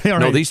says,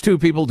 no, these two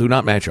people do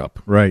not match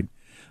up. Right.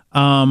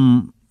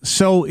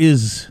 So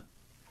is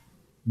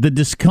the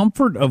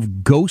discomfort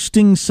of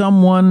ghosting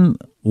someone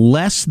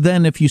less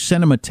than if you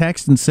send them a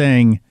text and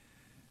saying,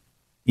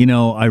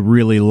 I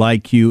really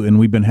like you and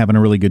we've been having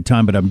a really good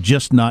time, but I'm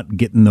just not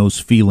getting those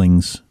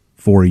feelings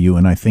for you,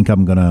 and I think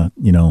I'm going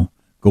to,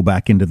 go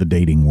back into the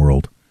dating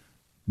world.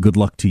 Good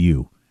luck to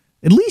you.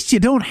 At least you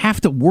don't have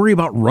to worry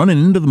about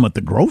running into them at the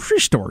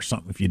grocery store or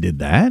something if you did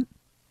that.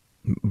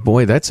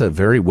 Boy, that's a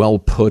very well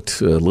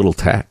put little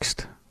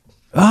text.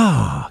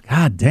 Oh,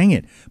 God dang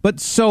it.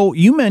 But so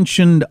you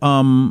mentioned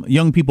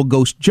young people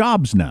ghost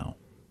jobs now.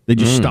 They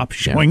just stop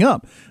showing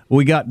up.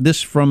 We got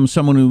this from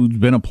someone who's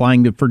been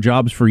applying for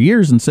jobs for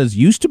years and says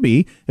used to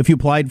be if you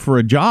applied for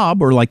a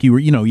job or like you were,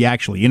 you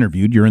actually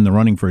interviewed, you're in the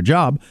running for a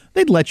job,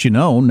 they'd let you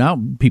know.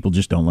 Now people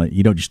just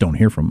don't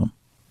hear from them.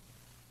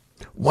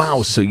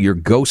 Wow, so you're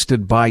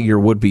ghosted by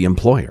your would-be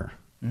employer.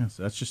 Yes,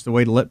 that's just the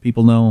way to let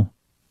people know.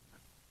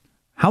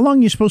 How long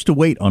are you supposed to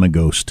wait on a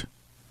ghost?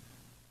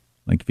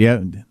 Like if you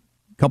have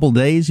couple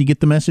days, you get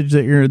the message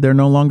that they're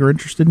no longer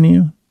interested in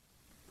you?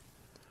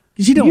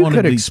 Because you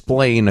could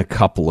explain a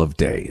couple of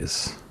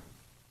days.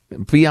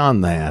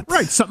 Beyond that,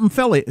 right? Something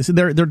fell.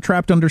 They're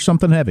trapped under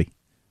something heavy.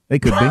 They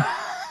could be.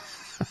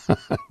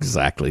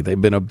 Exactly.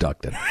 They've been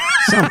abducted.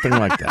 Something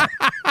like that.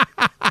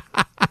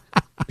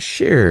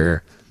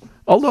 Sure.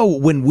 Although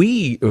when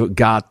we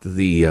got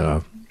this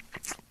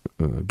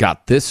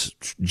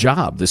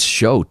job, this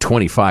show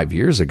 25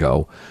 years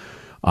ago,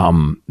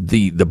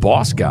 the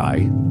boss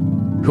guy,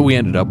 who we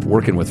ended up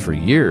working with for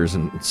years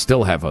and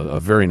still have a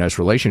very nice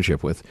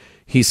relationship with,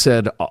 he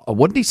said,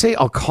 what did he say?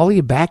 I'll call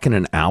you back in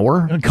an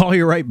hour? I'll call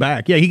you right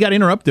back. Yeah, he got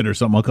interrupted or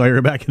something. I'll call you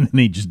right back. And then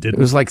he just didn't.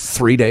 It was like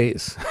 3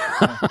 days.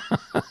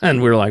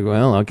 And we were like,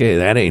 well, okay,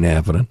 that ain't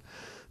happening.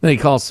 Then he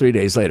calls 3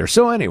 days later.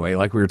 So anyway,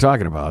 like we were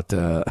talking about.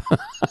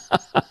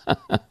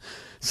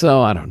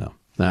 So I don't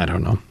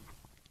know.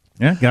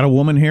 Yeah, got a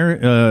woman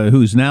here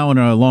who's now in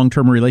a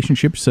long-term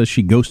relationship, says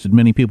she ghosted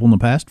many people in the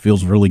past,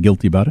 feels really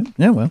guilty about it.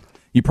 Yeah, well,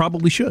 you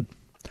probably should.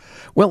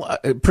 Well,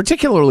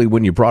 particularly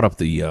when you brought up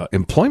the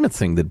employment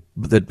thing,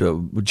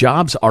 that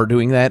jobs are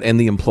doing that and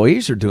the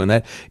employees are doing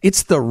that.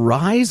 It's the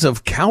rise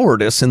of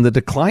cowardice and the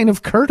decline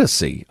of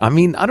courtesy. I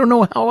mean, I don't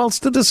know how else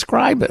to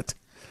describe it.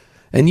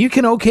 And you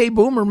can okay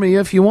boomer me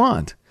if you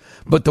want.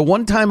 But the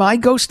one time I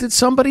ghosted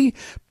somebody,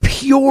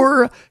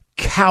 pure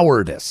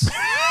cowardice.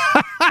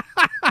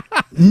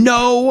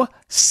 No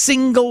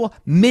single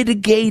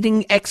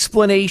mitigating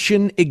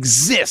explanation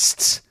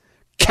exists.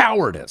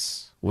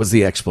 Cowardice was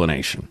the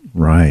explanation.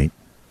 Right.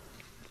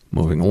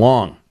 Moving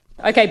along.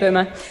 Okay,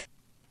 boomer.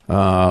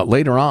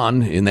 Later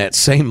on in that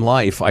same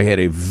life, I had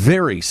a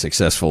very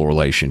successful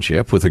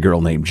relationship with a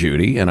girl named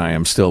Judy, and I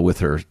am still with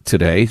her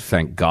today,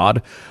 thank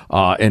God.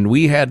 And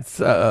we had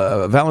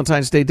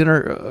Valentine's Day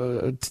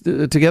dinner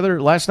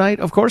together last night,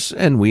 of course,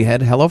 and we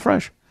had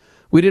HelloFresh.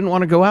 We didn't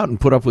want to go out and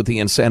put up with the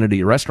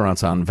insanity of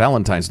restaurants on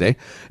Valentine's Day.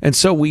 And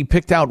so we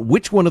picked out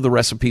which one of the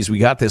recipes we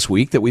got this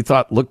week that we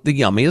thought looked the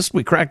yummiest.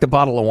 We cracked a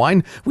bottle of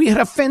wine. We had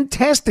a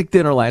fantastic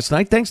dinner last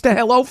night thanks to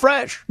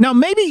HelloFresh. Now,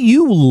 maybe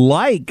you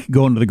like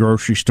going to the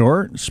grocery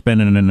store,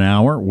 spending an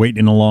hour, waiting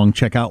in a long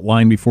checkout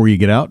line before you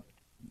get out.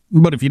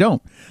 But if you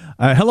don't,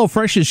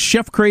 HelloFresh's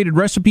chef-created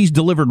recipes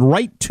delivered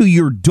right to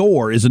your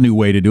door is a new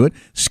way to do it.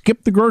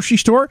 Skip the grocery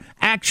store,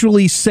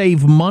 actually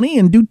save money,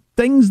 and do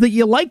things that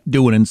you like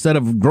doing instead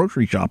of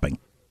grocery shopping.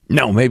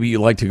 No, maybe you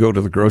like to go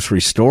to the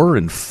grocery store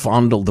and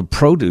fondle the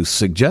produce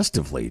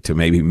suggestively to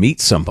maybe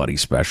meet somebody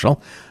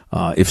special.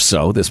 If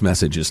so, this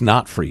message is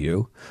not for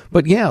you.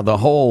 But yeah, the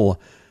whole...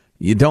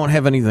 You don't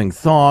have anything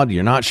thawed.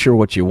 You're not sure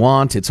what you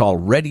want. It's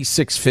already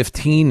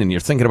 6:15 and you're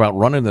thinking about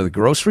running to the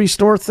grocery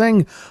store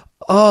thing.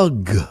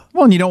 Ugh.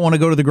 Well, and you don't want to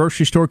go to the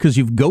grocery store because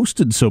you've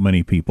ghosted so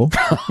many people.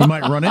 You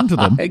might run into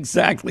them.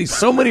 Exactly.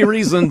 So many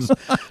reasons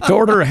to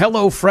order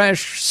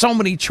HelloFresh. So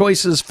many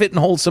choices, fit and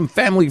wholesome,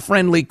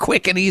 family-friendly,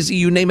 quick and easy,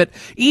 you name it.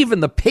 Even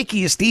the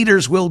pickiest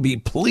eaters will be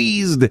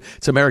pleased.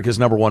 It's America's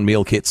 #1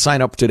 meal kit.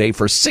 Sign up today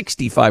for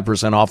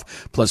 65%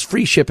 off, plus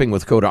free shipping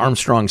with code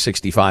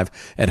Armstrong65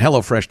 at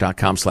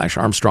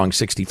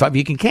HelloFresh.com/Armstrong65.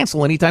 You can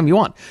cancel anytime you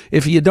want.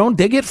 If you don't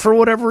dig it for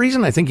whatever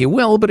reason, I think you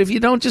will, but if you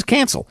don't, just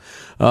cancel.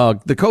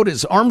 The code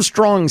is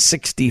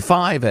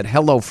Armstrong65 at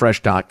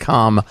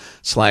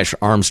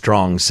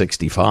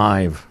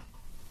HelloFresh.com/Armstrong65.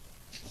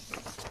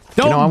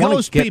 Don't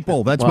ghost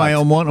people. That's my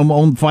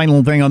own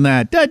final thing on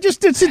that.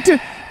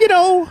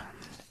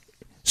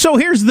 So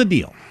here's the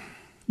deal.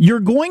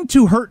 You're going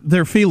to hurt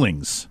their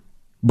feelings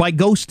by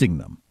ghosting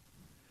them.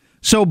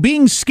 So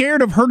being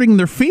scared of hurting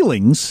their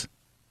feelings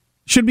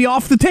should be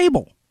off the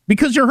table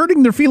because you're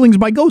hurting their feelings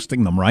by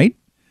ghosting them, right?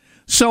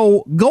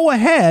 So go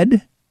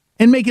ahead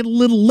and make it a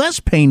little less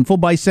painful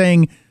by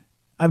saying,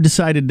 I've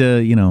decided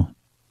to,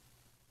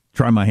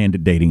 try my hand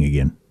at dating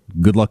again.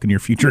 Good luck in your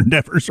future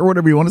endeavors or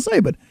whatever you want to say,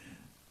 but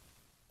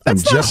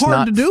that's just not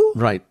hard to do.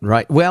 Right.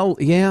 Well,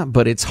 yeah,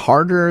 but it's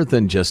harder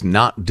than just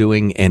not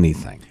doing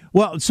anything.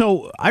 Well,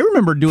 so I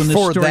remember doing this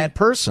for story. that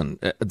person.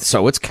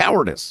 So it's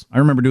cowardice. I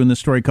remember doing this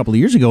story a couple of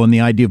years ago, and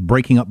the idea of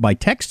breaking up by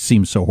text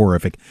seems so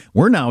horrific.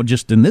 We're now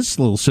just in this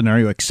little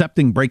scenario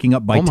accepting breaking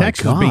up by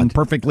text as being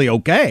perfectly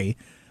okay.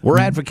 We're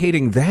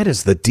advocating that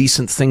as the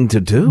decent thing to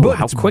do. But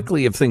how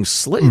quickly have things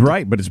slid?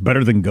 Right, but it's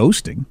better than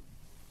ghosting.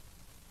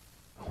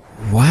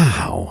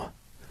 Wow.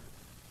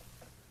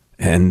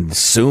 And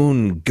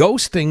soon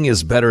ghosting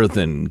is better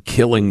than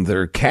killing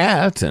their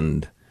cat.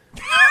 And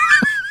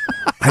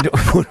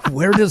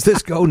where does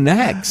this go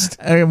next?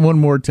 I have one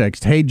more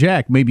text. Hey,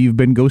 Jack, maybe you've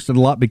been ghosted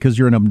a lot because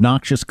you're an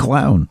obnoxious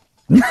clown.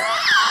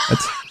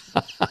 That's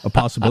a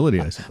possibility,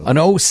 I suppose. An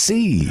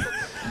OC.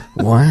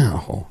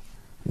 Wow.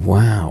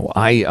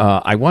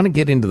 I want to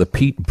get into the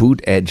Pete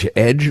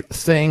Buttigieg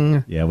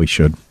thing. Yeah, we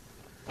should.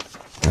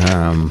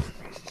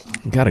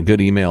 Got a good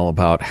email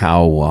about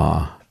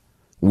how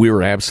we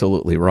were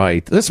absolutely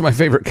right. This is my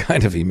favorite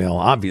kind of email,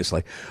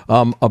 obviously,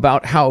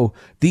 about how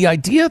the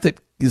idea that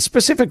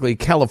specifically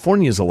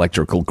California's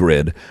electrical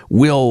grid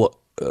will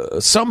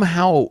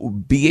somehow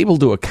be able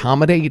to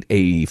accommodate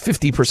a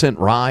 50%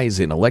 rise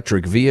in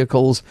electric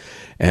vehicles,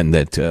 and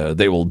that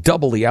they will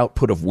double the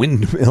output of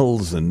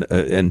windmills,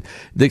 and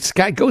this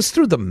guy goes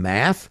through the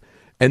math,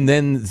 and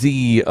then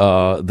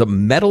the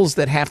metals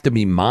that have to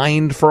be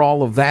mined for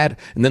all of that,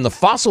 and then the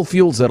fossil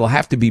fuels that'll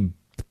have to be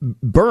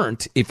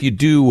burnt if you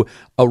do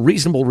a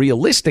reasonable,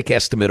 realistic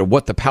estimate of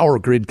what the power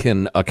grid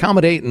can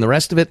accommodate, and the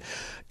rest of it.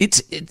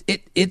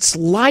 It's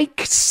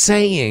like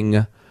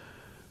saying,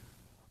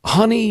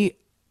 honey,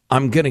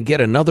 I'm going to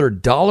get another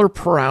 $1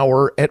 per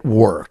hour at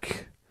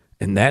work,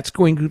 and that's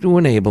going to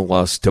enable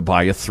us to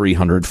buy a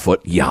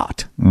 300-foot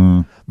yacht.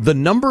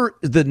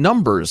 The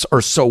numbers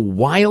are so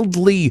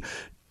wildly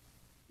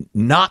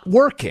not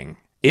working,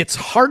 it's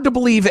hard to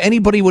believe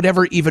anybody would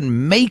ever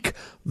even make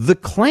the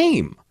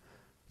claim.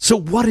 So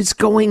what is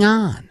going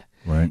on?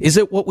 Right. Is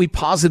it what we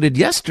posited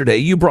yesterday?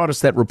 You brought us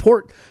that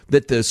report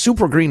that the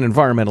super green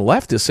environmental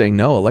left is saying,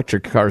 no,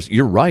 electric cars,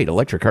 you're right,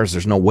 electric cars,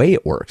 there's no way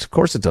it works. Of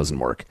course it doesn't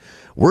work.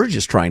 We're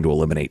just trying to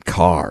eliminate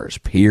cars,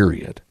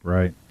 period.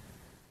 Right.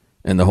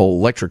 And the whole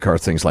electric car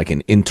thing's like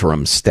an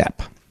interim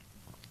step.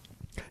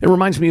 It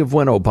reminds me of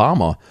when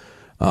Obama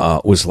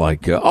was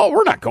like,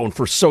 we're not going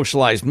for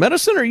socialized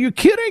medicine. Are you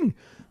kidding?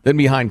 Then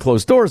behind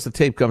closed doors, the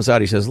tape comes out.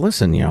 He says,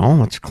 listen,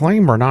 let's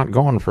claim we're not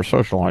going for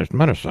socialized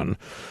medicine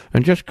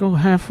and just go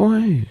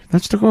halfway.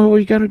 That's the goal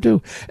we got to do.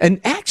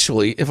 And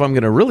actually, if I'm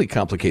going to really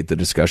complicate the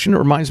discussion, it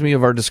reminds me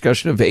of our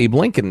discussion of Abe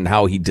Lincoln and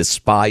how he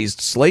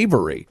despised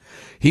slavery.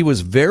 He was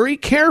very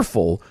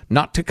careful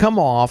not to come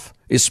off,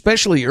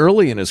 especially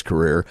early in his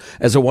career,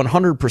 as a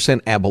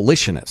 100%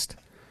 abolitionist,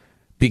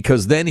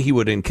 because then he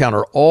would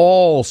encounter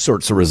all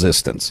sorts of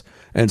resistance.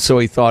 And so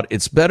he thought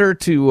it's better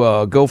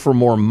to go for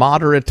more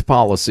moderate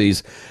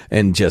policies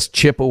and just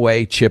chip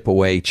away. So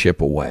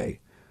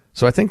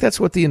I think that's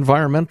what the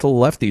environmental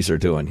lefties are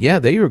doing. Yeah,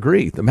 they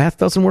agree. The math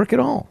doesn't work at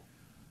all.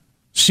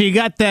 So you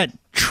got that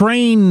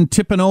train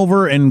tipping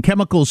over and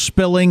chemicals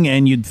spilling,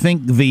 and you'd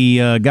think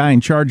the guy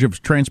in charge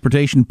of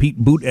transportation,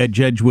 Pete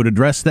Buttigieg, would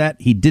address that.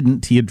 He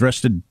didn't. He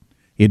addressed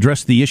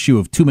the issue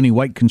of too many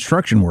white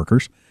construction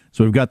workers.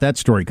 So we've got that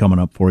story coming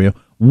up for you.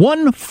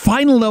 One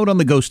final note on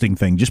the ghosting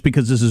thing, just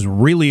because this is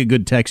really a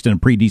good text and a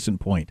pretty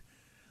decent point.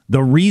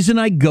 The reason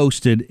I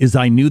ghosted is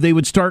I knew they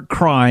would start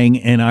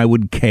crying and I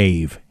would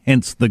cave,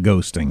 hence the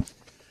ghosting.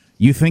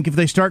 You think if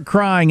they start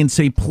crying and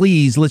say,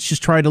 please, let's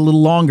just try it a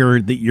little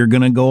longer, that you're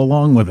going to go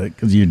along with it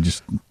because you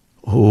just...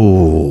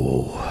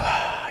 Oh,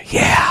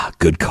 yeah,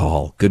 good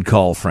call. Good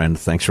call, friend.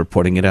 Thanks for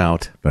putting it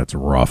out. That's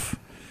rough.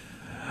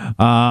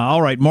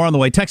 All right, more on the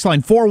way. Text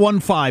line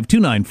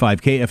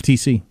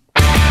 415-295-KFTC.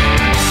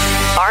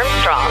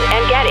 Armstrong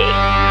and Getty.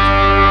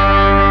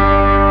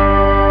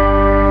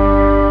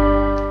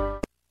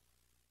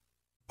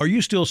 Are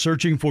you still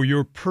searching for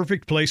your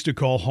perfect place to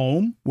call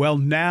home? Well,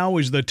 now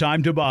is the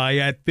time to buy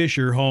at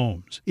Fisher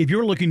Homes. If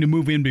you're looking to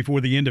move in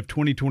before the end of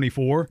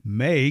 2024,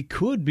 May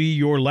could be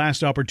your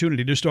last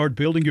opportunity to start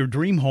building your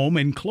dream home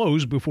and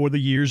close before the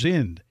year's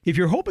end. If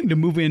you're hoping to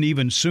move in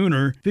even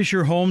sooner,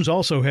 Fisher Homes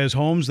also has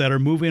homes that are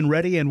move-in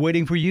ready and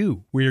waiting for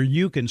you, where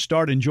you can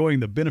start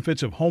enjoying the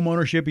benefits of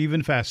homeownership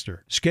even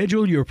faster.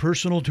 Schedule your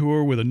personal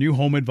tour with a new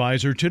home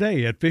advisor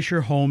today at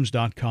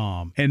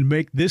FisherHomes.com and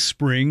make this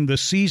spring the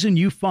season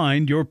you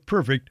find your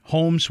perfect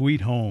home sweet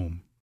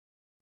home.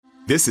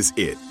 This is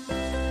it.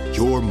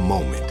 Your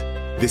moment.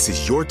 This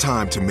is your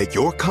time to make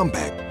your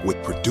comeback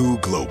with Purdue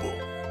Global.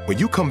 When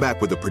you come back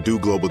with a Purdue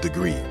Global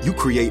degree, you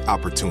create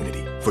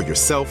opportunity for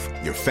yourself,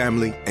 your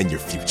family, and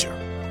your future.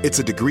 It's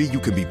a degree you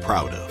can be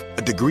proud of,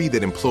 a degree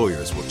that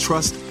employers will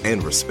trust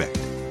and respect.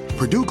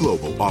 Purdue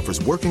Global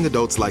offers working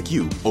adults like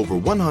you over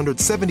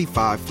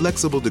 175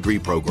 flexible degree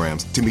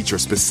programs to meet your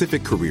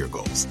specific career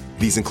goals.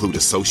 These include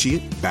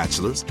associate,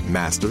 bachelor's,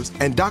 master's,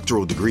 and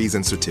doctoral degrees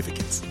and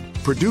certificates.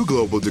 Purdue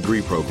Global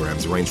degree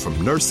programs range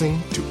from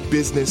nursing to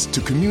business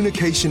to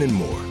communication and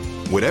more.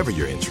 Whatever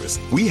your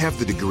interest, we have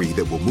the degree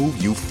that will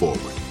move you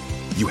forward.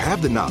 You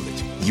have the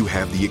knowledge, you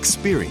have the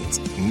experience.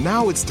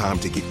 Now it's time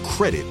to get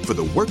credit for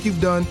the work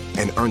you've done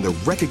and earn the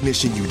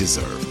recognition you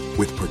deserve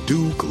with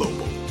Purdue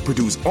Global,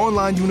 Purdue's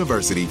online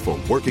university for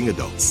working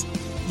adults.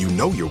 You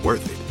know you're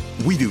worth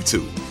it. We do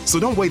too. So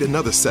don't wait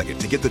another second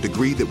to get the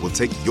degree that will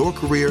take your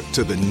career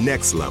to the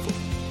next level.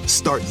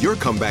 Start your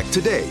comeback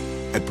today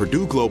at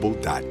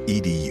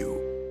purdueglobal.edu.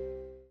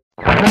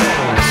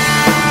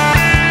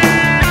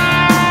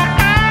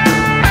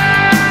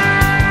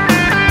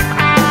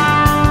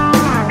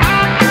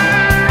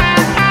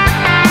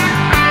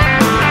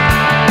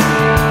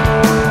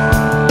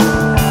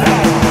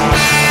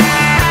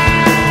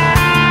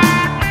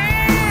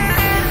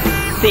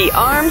 The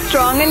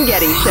Armstrong and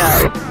Getty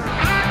Show.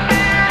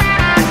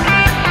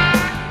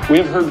 We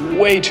have heard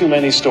way too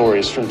many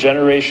stories from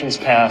generations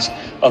past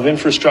of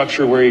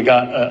infrastructure where you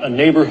got a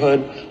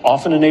neighborhood,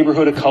 often a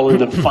neighborhood of color,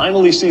 that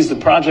finally sees the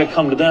project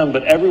come to them,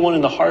 but everyone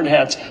in the hard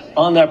hats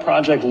on that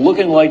project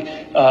looking like,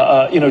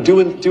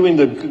 doing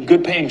the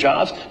good-paying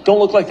jobs, don't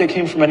look like they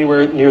came from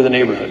anywhere near the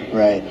neighborhood.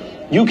 Right.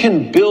 You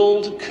can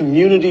build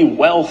community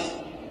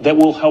wealth that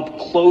will help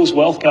close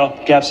wealth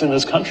gaps in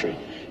this country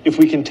if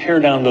we can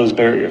tear down those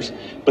barriers.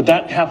 But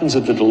that happens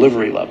at the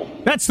delivery level.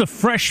 That's the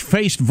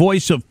fresh-faced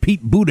voice of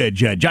Pete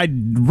Buttigieg.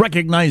 I'd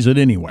recognize it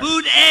anywhere.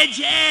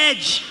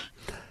 Buttigieg!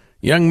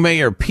 Young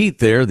Mayor Pete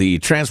there, the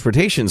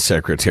transportation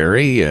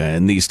secretary,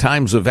 in these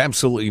times of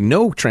absolutely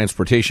no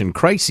transportation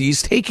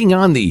crises, taking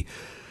on the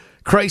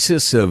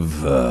crisis of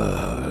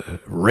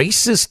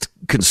racist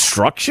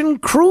construction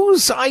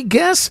crews, I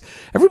guess.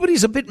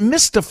 Everybody's a bit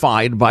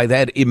mystified by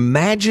that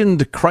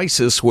imagined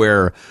crisis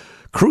where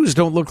crews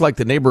don't look like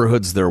the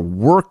neighborhoods they're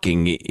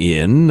working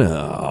in.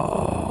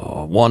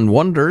 One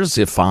wonders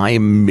if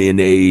I'm in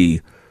a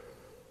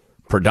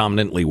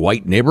predominantly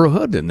white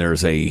neighborhood and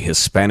there's a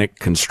Hispanic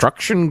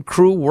construction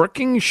crew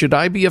working, should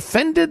I be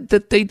offended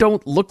that they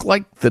don't look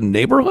like the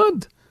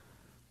neighborhood,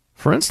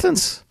 for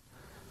instance?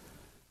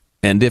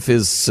 And if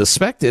is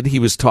suspected, he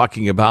was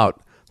talking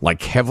about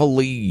like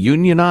heavily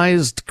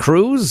unionized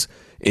crews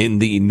in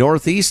the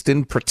Northeast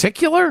in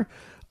particular,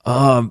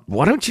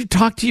 why don't you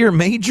talk to your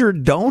major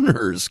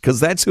donors? Because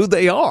that's who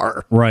they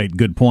are. Right,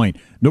 good point.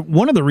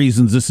 One of the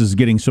reasons this is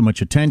getting so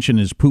much attention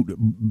is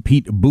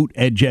Pete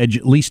Buttigieg,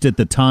 at least at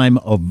the time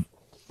of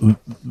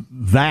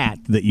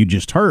that you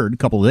just heard a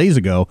couple of days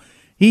ago,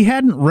 he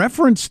hadn't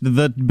referenced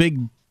the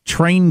big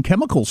train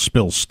chemical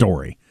spill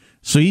story.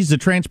 So he's the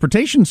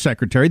transportation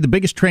secretary. The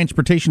biggest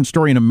transportation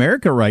story in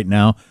America right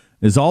now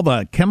is all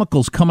the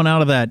chemicals coming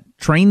out of that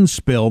train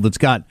spill that's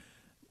got,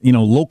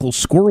 local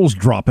squirrels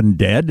dropping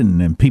dead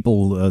and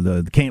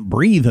people can't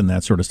breathe and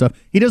that sort of stuff.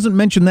 He doesn't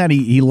mention that.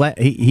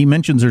 He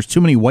mentions there's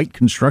too many white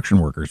construction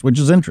workers, which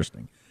is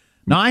interesting.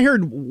 Now, I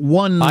heard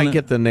one... I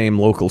get the name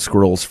Local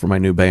Squirrels for my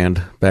new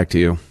band. Back to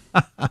you.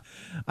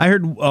 I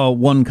heard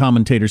one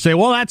commentator say,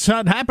 well, that's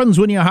how it happens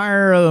when you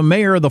hire a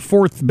mayor of the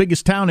fourth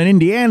biggest town in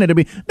Indiana to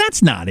be...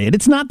 That's not it.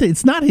 It's not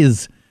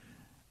his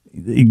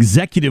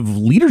executive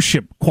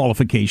leadership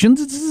qualifications.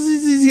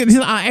 It's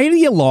an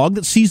ideologue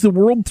that sees the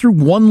world through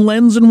one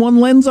lens and one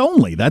lens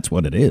only. That's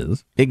what it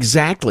is.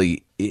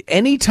 Exactly.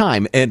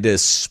 Anytime, and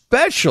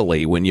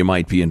especially when you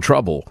might be in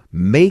trouble,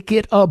 make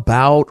it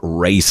about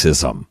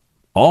racism.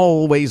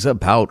 Always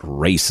about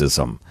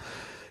racism,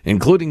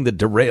 including the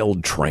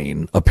derailed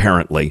train,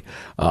 apparently.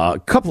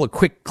 A couple of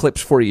quick clips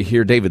for you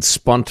here. David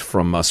Spunt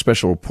from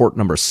Special Report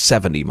number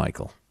 70,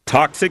 Michael.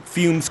 Toxic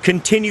fumes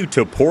continue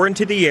to pour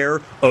into the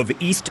air of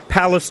East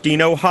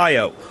Palestine,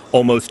 Ohio,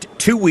 almost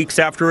 2 weeks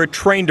after a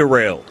train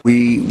derailed.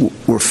 We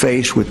were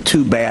faced with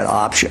two bad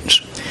options.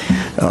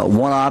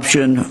 One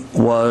option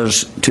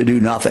was to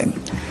do nothing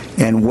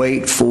and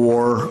wait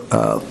for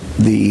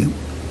the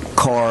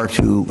car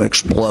to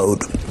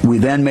explode. We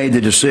then made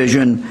the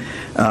decision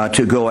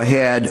to go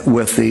ahead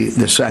with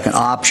the second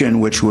option,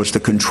 which was the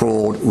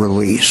controlled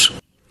release.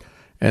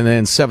 And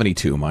then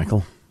 72,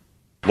 Michael.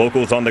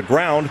 Locals on the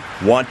ground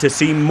want to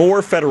see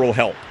more federal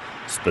help,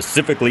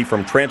 specifically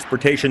from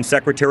Transportation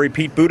Secretary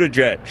Pete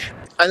Buttigieg.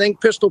 I think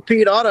Pistol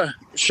Pete ought to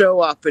show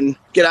up and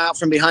get out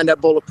from behind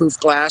that bulletproof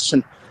glass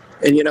and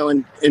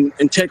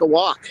take a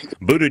walk.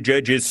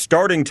 Buttigieg is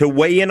starting to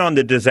weigh in on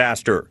the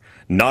disaster,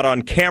 not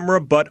on camera,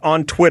 but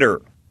on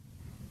Twitter.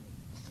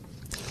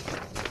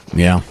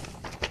 Yeah.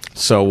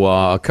 So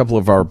a couple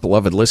of our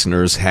beloved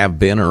listeners have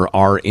been or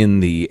are in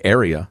the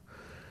area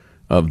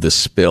of the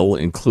spill,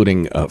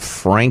 including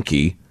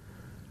Frankie.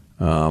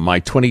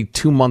 My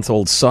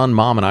 22-month-old son,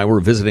 Mom, and I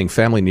were visiting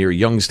family near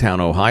Youngstown,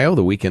 Ohio.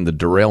 The weekend the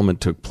derailment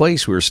took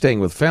place, we were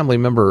staying with a family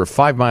member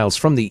 5 miles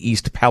from the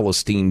East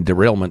Palestine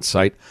derailment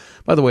site.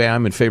 By the way,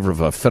 I'm in favor of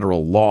a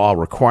federal law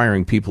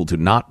requiring people to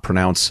not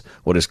pronounce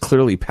what is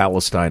clearly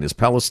Palestine as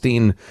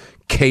Palestine.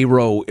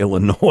 Cairo,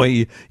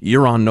 Illinois,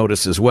 you're on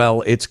notice as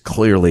well. It's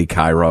clearly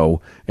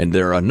Cairo, and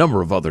there are a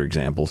number of other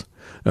examples.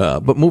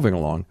 But moving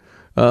along.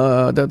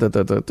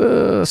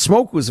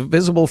 Smoke was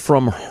visible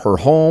from her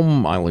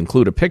home. I'll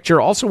include a picture.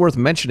 Also worth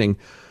mentioning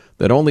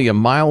that only a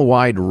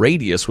mile-wide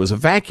radius was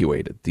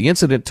evacuated. The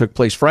incident took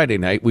place Friday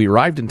night. We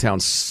arrived in town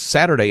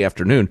Saturday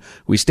afternoon.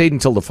 We stayed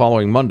until the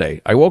following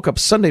Monday. I woke up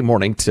Sunday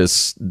morning to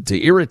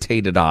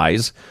irritated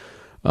eyes.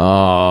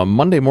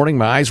 Monday morning,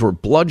 my eyes were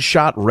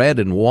bloodshot red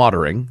and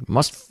watering.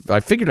 I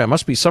figured I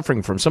must be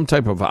suffering from some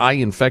type of eye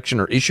infection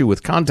or issue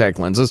with contact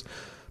lenses.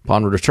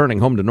 Upon returning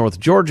home to North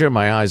Georgia,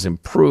 my eyes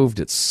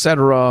improved,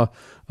 etc.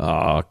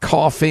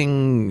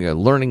 Coughing,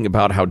 learning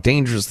about how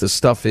dangerous this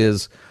stuff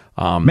is.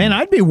 Man,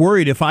 I'd be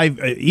worried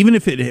even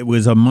if it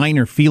was a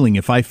minor feeling,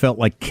 if I felt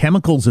like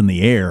chemicals in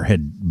the air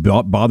had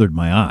bothered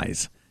my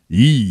eyes.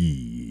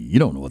 You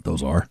don't know what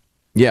those are.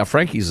 Yeah,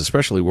 Frankie's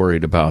especially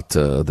worried about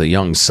the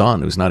young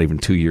son who's not even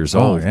 2 years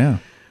old. Oh, yeah.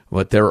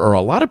 But there are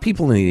a lot of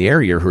people in the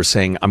area who are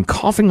saying, I'm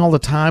coughing all the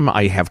time,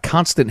 I have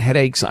constant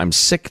headaches, I'm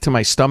sick to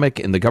my stomach,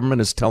 and the government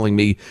is telling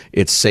me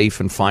it's safe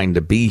and fine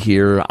to be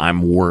here.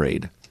 I'm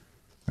worried.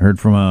 I heard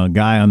from a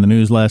guy on the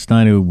news last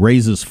night who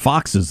raises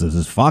foxes as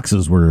his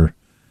foxes were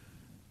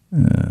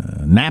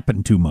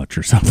napping too much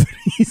or something,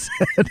 he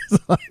said.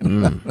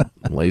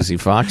 Lazy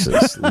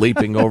foxes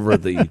leaping over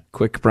the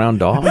quick brown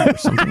dog or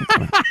something.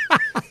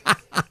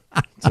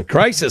 It's a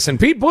crisis, and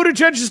Pete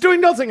Buttigieg is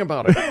doing nothing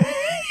about it.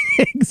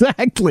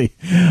 Exactly.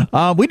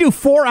 We do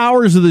 4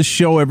 hours of this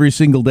show every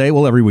single day,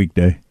 every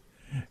weekday.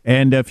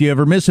 And if you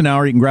ever miss an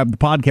hour, you can grab the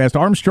podcast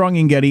Armstrong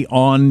and Getty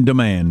on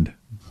demand.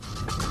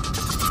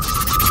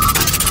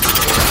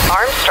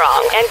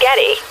 Armstrong and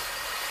Getty.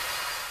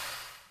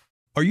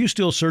 Are you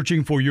still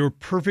searching for your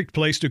perfect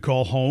place to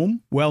call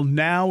home? Well,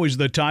 now is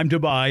the time to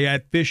buy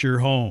at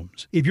Fisher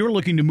Homes. If you're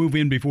looking to move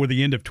in before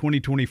the end of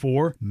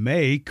 2024,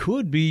 May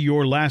could be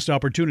your last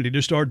opportunity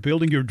to start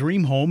building your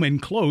dream home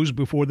and close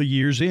before the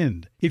year's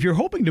end. If you're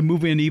hoping to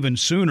move in even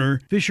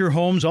sooner, Fisher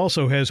Homes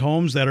also has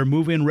homes that are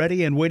move-in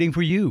ready and waiting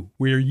for you,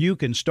 where you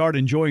can start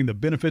enjoying the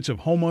benefits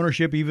of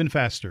homeownership even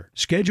faster.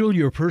 Schedule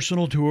your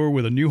personal tour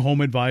with a new home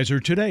advisor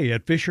today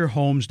at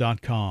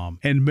FisherHomes.com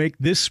and make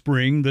this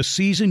spring the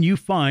season you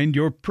find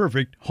your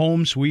perfect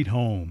home sweet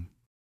home.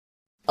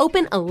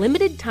 Open a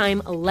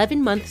limited-time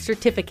 11-month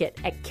certificate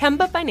at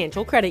Kemba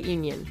Financial Credit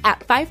Union. At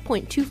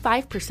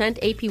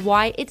 5.25%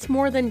 APY, it's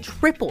more than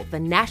triple the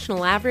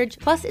national average,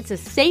 plus it's a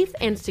safe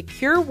and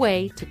secure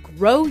way to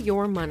grow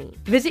your money.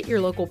 Visit your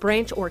local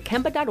branch or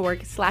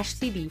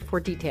kemba.org/CD for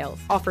details.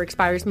 Offer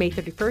expires May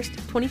 31st,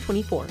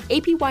 2024.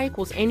 APY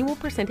equals annual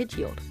percentage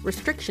yield.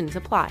 Restrictions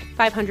apply.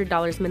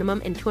 $500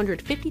 minimum and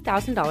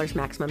 $250,000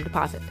 maximum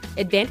deposit.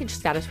 Advantage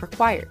status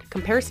required.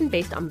 Comparison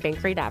based on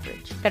bank rate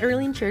average.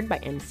 Federally insured by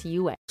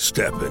NCUA.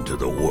 Step into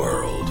the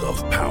world of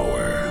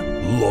power,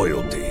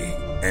 loyalty,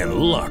 and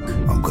luck.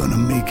 I'm gonna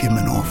make him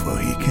an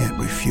offer he can't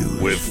refuse.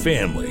 With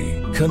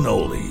family,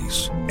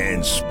 cannolis,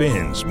 and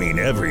spins mean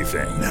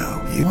everything.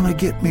 Now, you wanna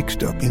get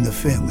mixed up in the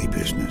family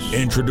business.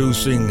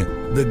 Introducing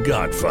The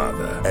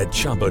Godfather at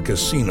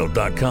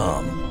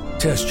ChumbaCasino.com.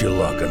 Test your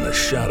luck in the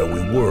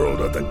shadowy world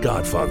of The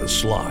Godfather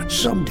slot.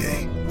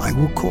 Someday, I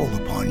will call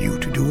upon you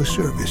to do a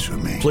service for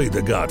me. Play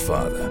The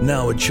Godfather,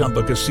 now at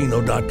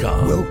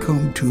ChumbaCasino.com.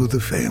 Welcome to the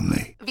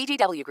family.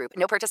 VGW Group.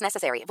 No purchase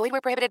necessary. Void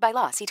where prohibited by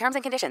law. See terms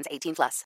and conditions. 18+.